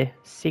over here.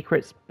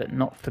 Secrets, but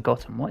not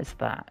forgotten. What is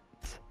that?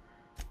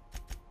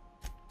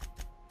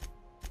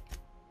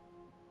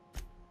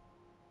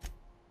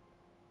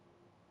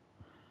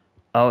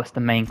 Oh, it's the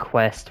main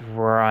quest.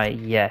 Right,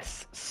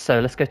 yes.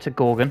 So, let's go to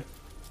Gorgon.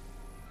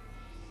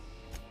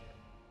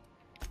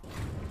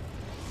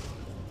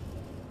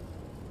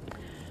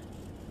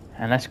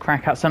 And let's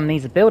crack out some of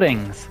these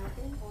buildings.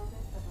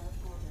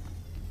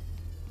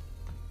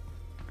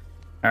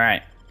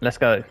 Alright, let's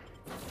go.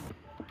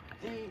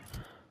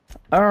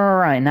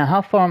 Alright, now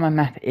how far on my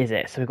map is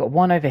it? So we've got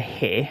one over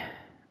here.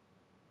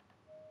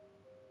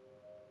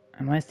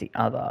 And where's the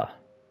other?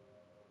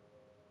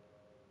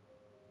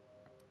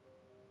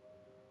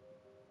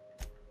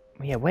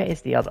 Yeah, where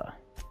is the other?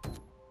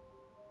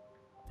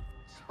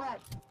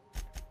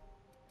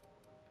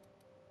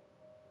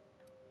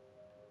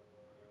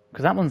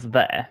 Because that one's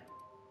there.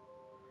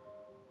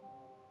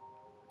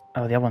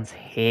 Oh, the other one's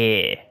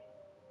here.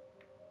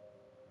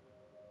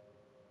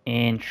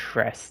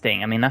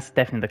 Interesting. I mean, that's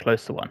definitely the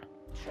closer one.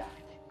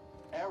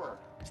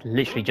 It's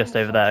literally just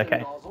over there,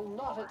 okay.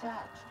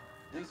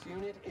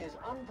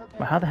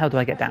 Well, how the hell do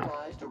I get down?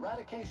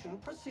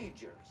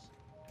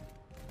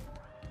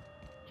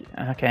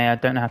 Okay, I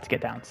don't know how to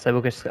get down, so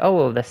we'll just... Oh,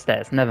 well, there's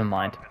stairs, never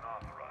mind.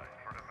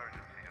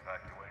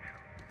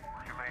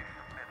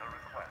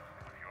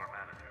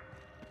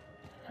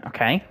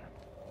 Okay.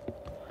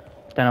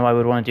 Don't know why I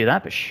would want to do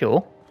that, but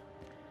sure.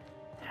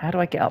 How do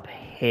I get up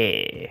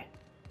here?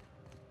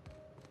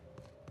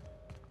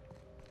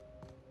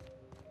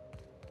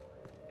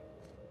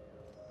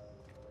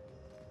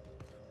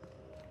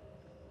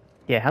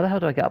 Yeah, how the hell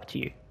do I get up to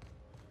you?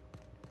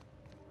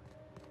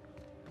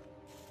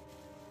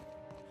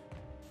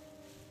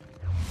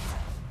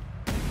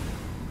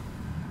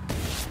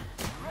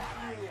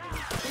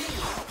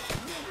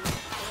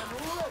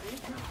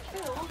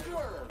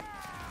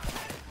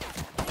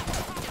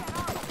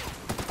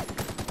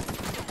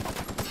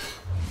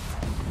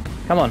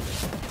 Come on.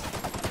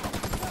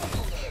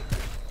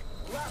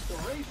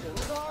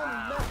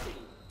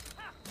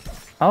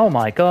 Oh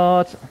my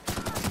god.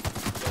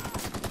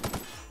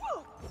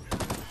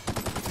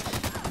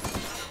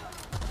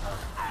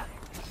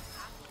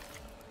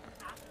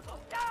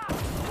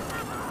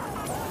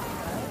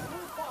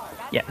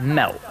 Yeah,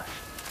 melt.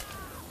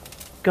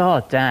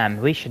 God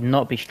damn, we should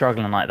not be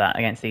struggling like that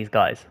against these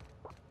guys.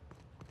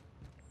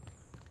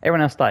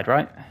 Everyone else died,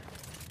 right?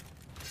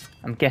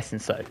 I'm guessing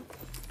so.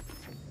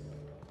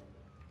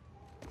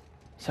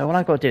 So what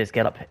I've got to do is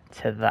get up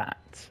to that.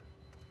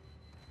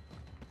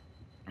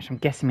 Which I'm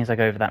guessing means I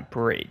go over that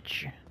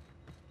bridge.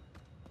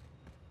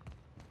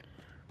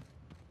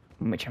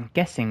 Which I'm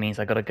guessing means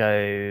I got to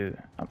go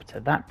up to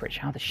that bridge.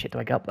 How the shit do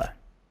I get up there?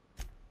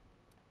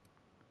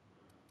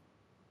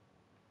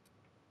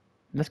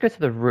 Let's go to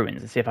the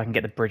ruins and see if I can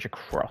get the bridge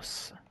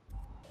across.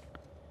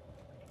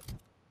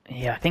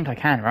 Yeah, I think I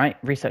can, right?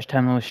 Research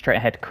terminal is straight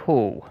ahead.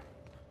 Cool.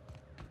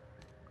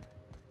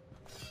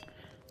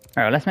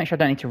 Alright, let's make sure I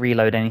don't need to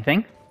reload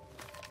anything.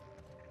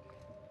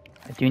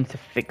 I do need to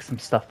fix some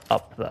stuff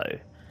up, though.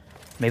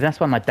 Maybe that's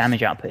why my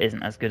damage output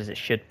isn't as good as it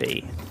should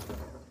be.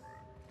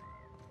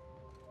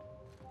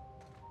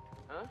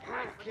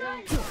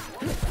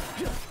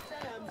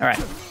 Alright.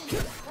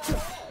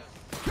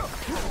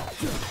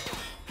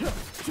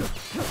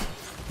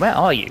 Where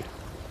are you?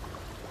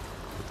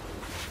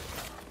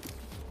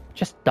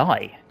 Just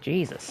die.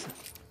 Jesus.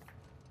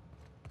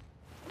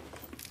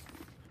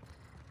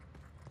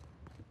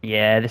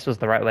 Yeah, this was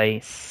the right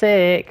way.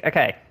 Sick.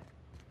 Okay.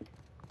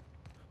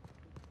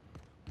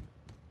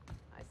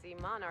 I see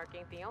Monarch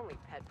ain't the only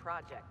pet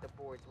project the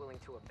board's willing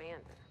to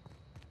abandon.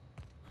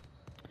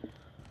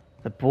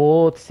 The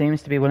board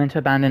seems to be willing to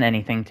abandon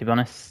anything, to be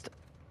honest.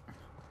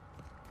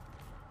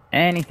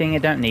 Anything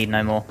it don't need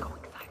no more.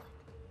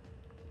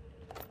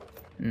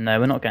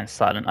 No, we're not going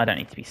silent. I don't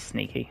need to be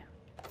sneaky.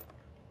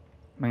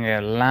 I'm going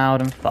to go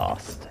loud and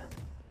fast.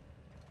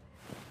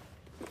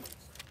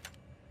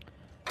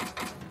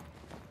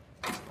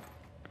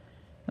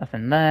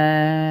 Nothing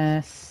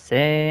there.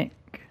 Sick.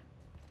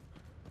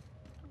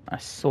 I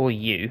saw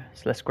you,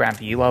 so let's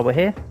grab you while we're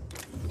here.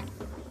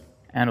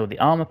 And all the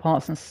armor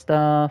parts and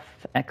stuff.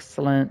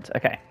 Excellent.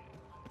 Okay.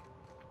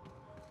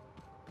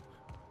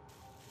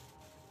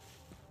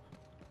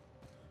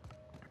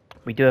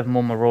 We do have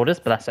more marauders,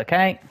 but that's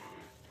okay.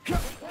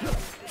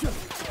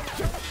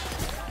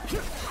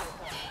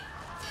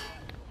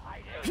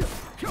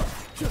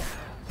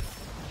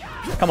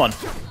 Come on.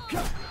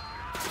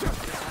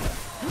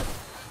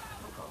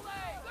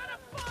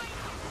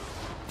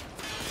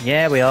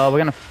 Yeah, we are. We're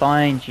gonna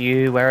find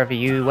you wherever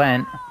you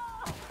went.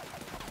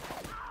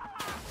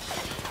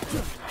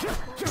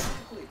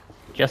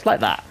 Just like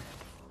that.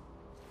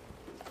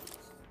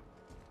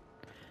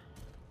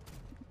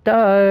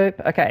 Dope.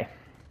 Okay.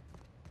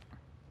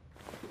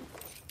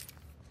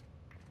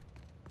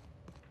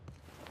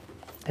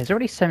 There's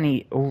already so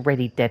many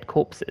already dead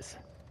corpses.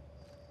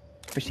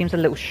 Which seems a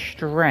little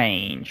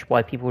strange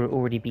why people would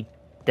already be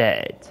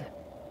dead.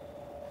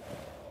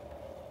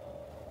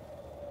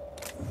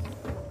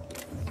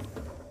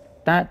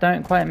 That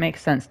don't quite make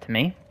sense to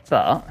me,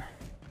 but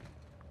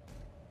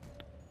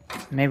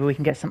maybe we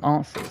can get some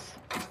answers.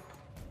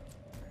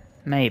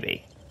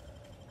 Maybe.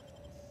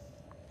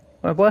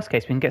 Well, worst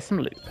case, we can get some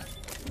loot.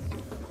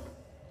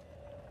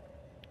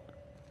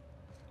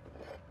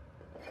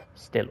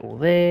 Still all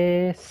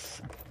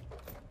this.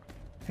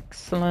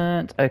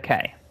 Excellent.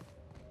 Okay.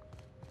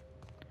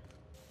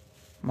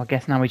 Well, I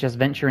guess now we just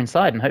venture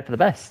inside and hope for the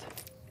best.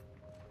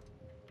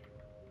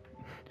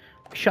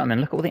 We shot him and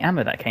look at all the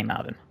ammo that came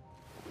out of him.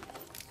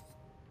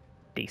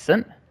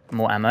 Decent.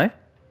 More ammo.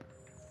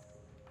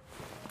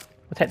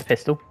 We'll take the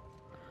pistol.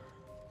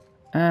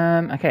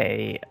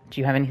 Okay. Do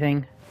you have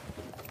anything?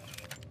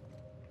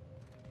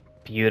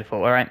 Beautiful.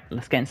 Alright,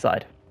 let's get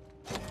inside.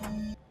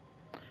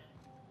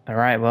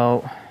 Alright,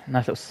 well,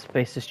 nice little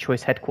Spacer's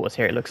Choice headquarters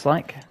here, it looks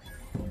like.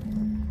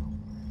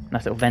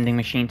 Nice little vending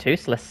machine too,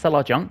 so let's sell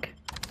our junk.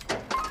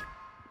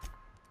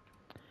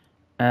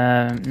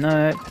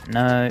 Nope,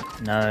 nope,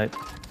 nope,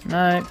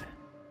 nope,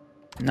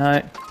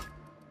 nope.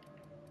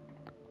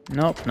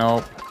 Nope,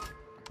 nope.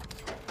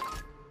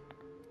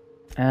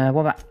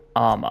 What about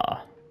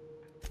armor?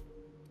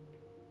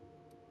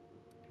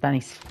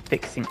 Danny's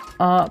fixing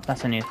up.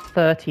 That's only a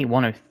 30,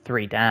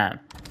 103, damn.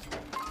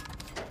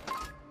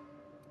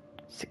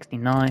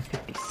 69,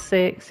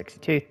 56,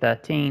 62,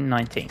 13,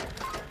 19.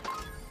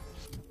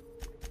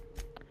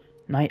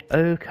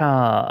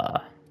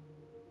 Nyoka.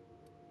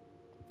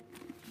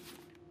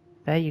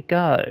 There you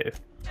go.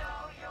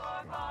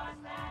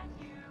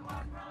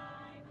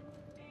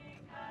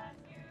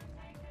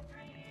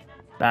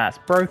 That's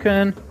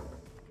broken.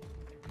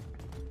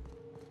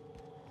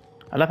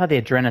 I love how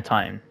the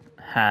Adrenatine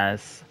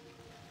has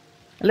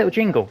a little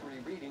jingle.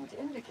 Readings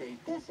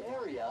indicate this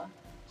area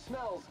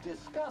smells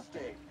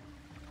disgusting.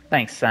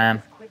 Thanks,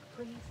 Sam. Quick,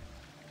 please.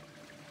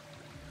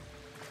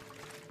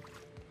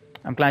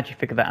 I'm glad you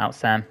figured that out,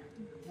 Sam.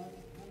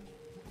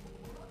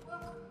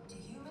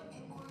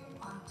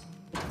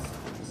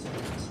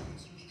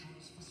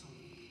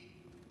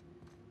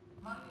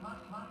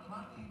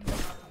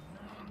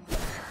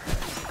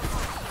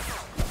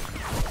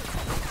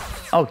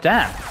 Oh,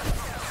 damn.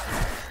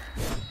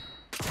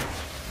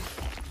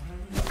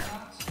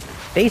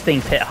 These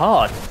things hit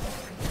hard.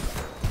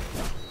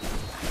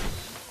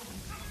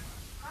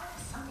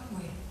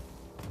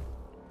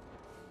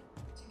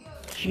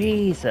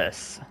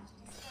 Jesus.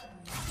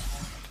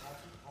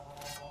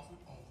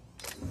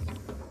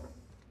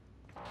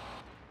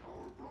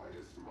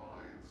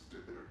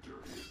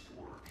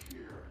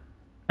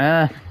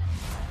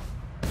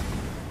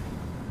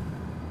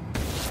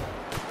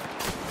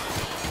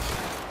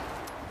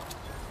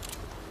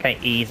 Okay,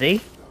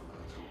 easy.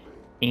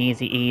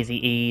 Easy,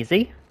 easy,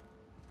 easy.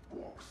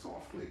 Walk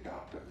softly,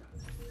 Captain.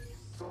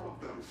 Some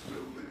of them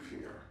still live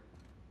here,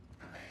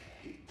 and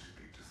they hate to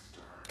be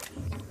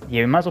disturbed.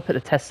 Yeah, we might as well put the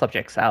test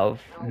subjects out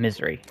of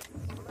misery.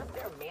 Unless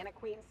there are mana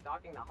queens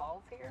stalking the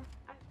halls here,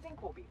 I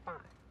think we'll be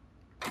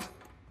fine.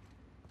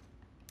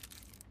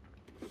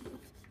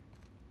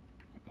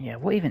 Yeah,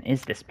 what even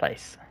is this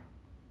place?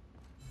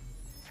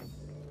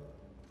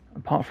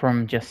 Apart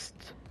from just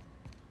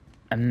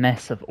a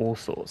mess of all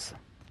sorts.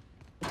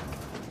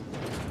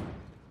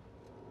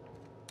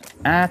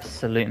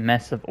 Absolute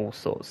mess of all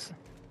sorts.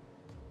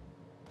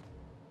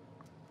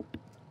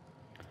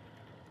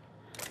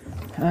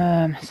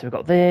 So we've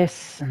got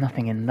this,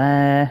 nothing in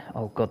there.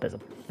 Oh god, there's a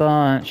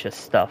bunch of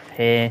stuff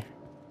here.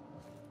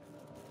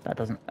 That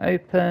doesn't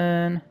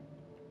open.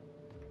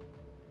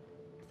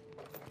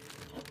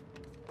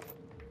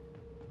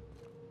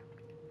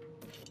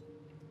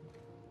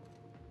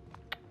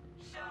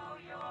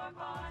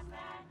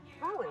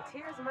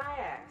 Volunteers my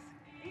ass.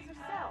 These are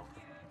cells.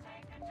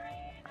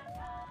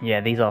 Yeah,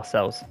 these are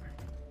cells.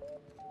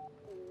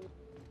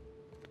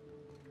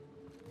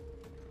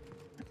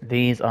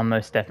 These are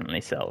most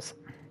definitely cells.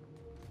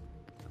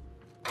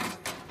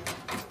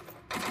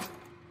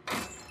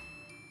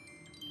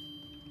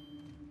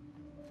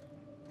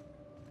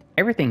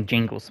 Everything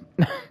jingles.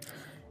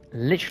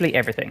 Literally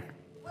everything.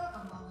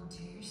 Welcome,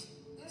 volunteers.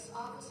 This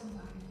office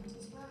environment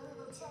is where we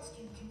will test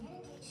your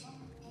communication,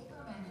 paper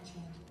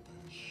management,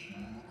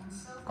 and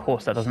self. Of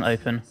course, that doesn't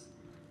open.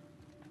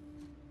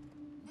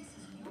 This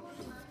is your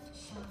time to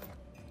shine.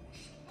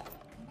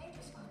 You may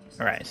just find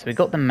yourself. Alright, so we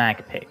got the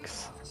mag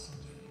picks.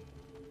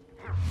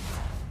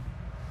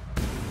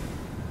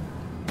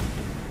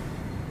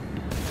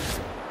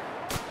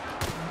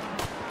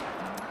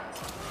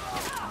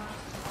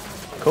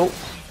 Cool.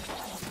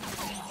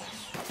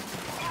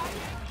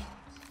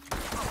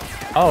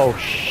 Oh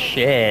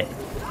shit.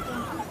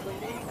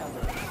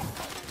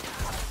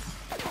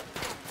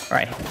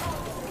 Right.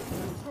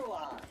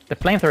 The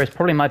flamethrower is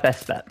probably my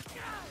best bet.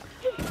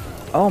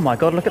 Oh my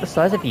god, look at the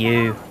size of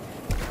you.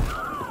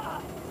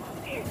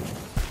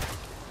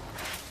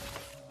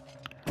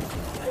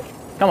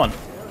 Come on.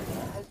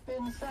 Has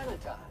been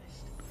sanitized.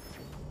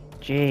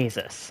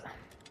 Jesus.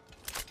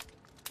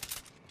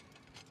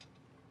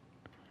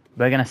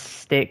 We're gonna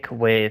stick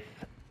with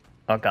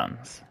our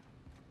guns.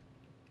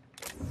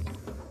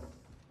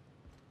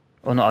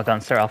 Or not our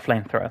guns, sorry, our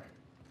flamethrower.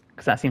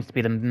 Because that seems to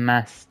be the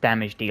mass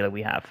damage dealer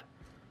we have.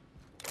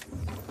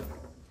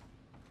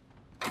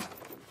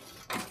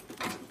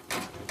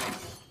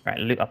 Right,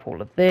 loot up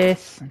all of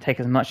this and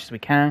take as much as we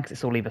can because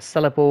it's all either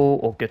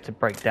sellable or good to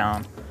break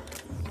down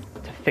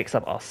to fix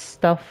up our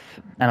stuff.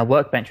 And a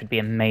workbench would be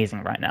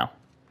amazing right now.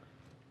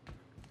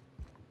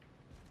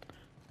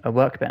 A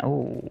workbench.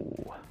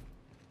 Ooh.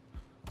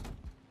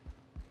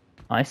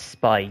 I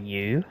spy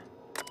you.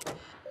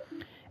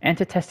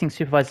 Enter testing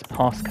supervisor's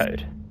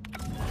passcode.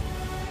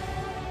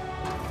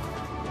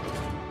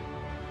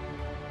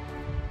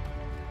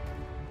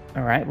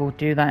 Alright, we'll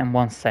do that in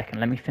 1 second.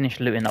 Let me finish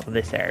looting up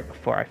this area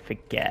before I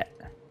forget.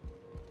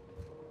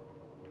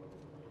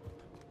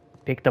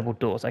 Big double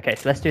doors. Okay,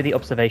 so let's do the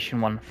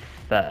observation one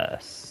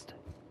first.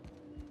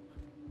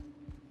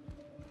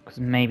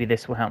 Because maybe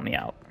this will help me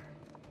out.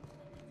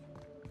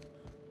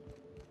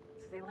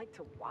 So they like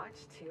to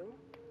watch too?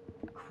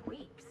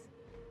 Creeps.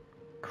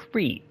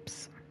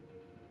 Creeps.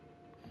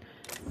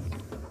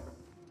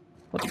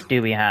 What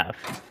do we have?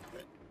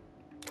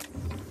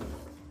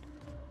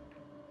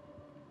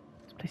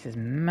 This place is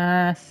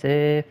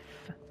massive.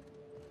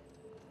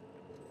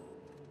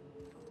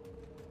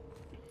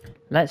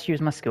 Let's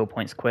use my skill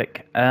points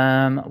quick.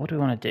 What do we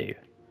want to do?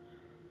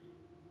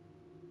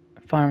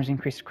 Firearms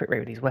increase crit rate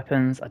with these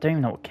weapons. I don't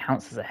even know what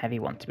counts as a heavy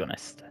one, to be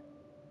honest.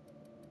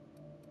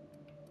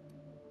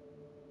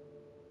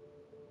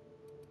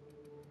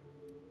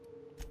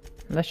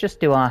 Let's just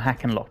do our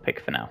hack and lockpick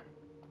for now.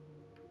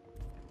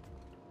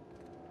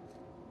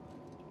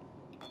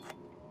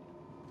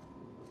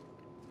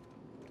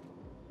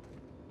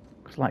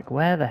 It's like,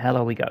 where the hell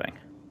are we going?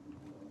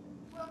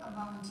 Welcome,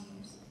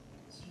 volunteers.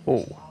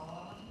 Oh.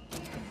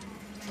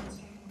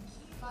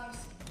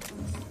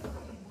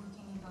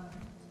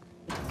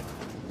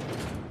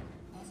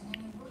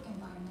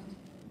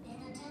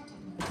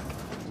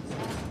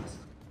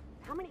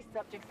 How many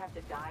subjects have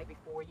to die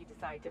before you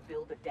decide to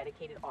build a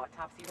dedicated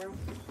autopsy room?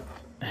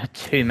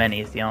 Too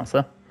many is the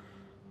answer.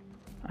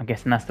 I'm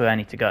guessing that's the way I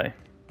need to go.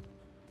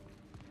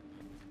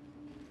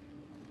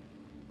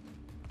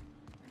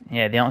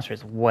 Yeah, the answer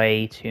is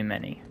way too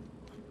many.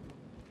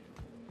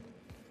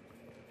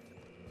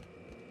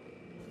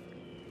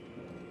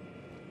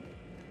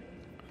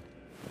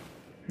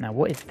 Now,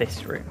 what is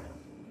this room?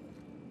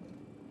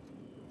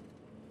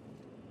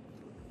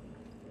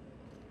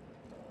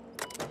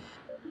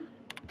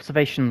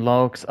 Observation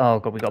logs. Oh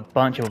god, we got a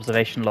bunch of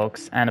observation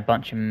logs and a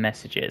bunch of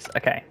messages.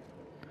 Okay.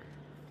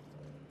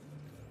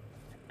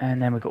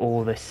 And then we've got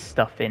all this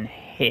stuff in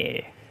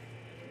here.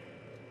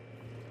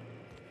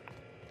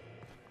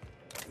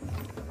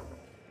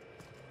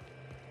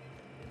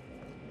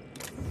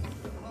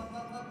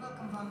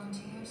 Welcome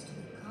volunteers to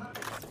the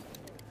conference.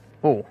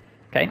 Oh,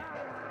 okay.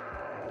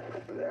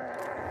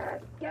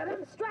 Get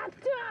him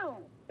strapped down!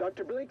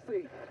 Dr.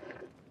 Blakeslee.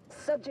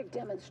 Subject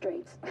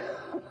demonstrates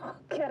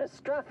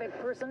catastrophic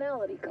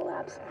personality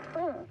collapse.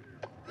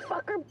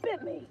 Fucker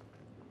bit me.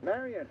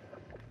 Marion.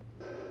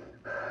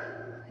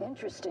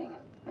 Interesting.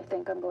 I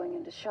think I'm going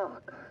into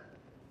shock.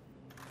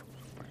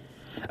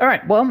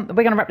 Alright, well,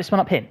 we're going to wrap this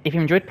one up here. If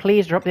you enjoyed,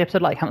 please drop the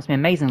episode a like, helps me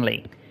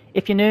amazingly.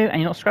 If you're new and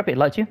you're not subscribed, but you'd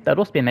like to, that'd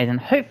also be amazing.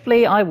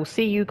 Hopefully, I will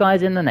see you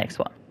guys in the next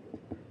one.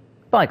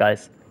 Bye,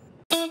 guys.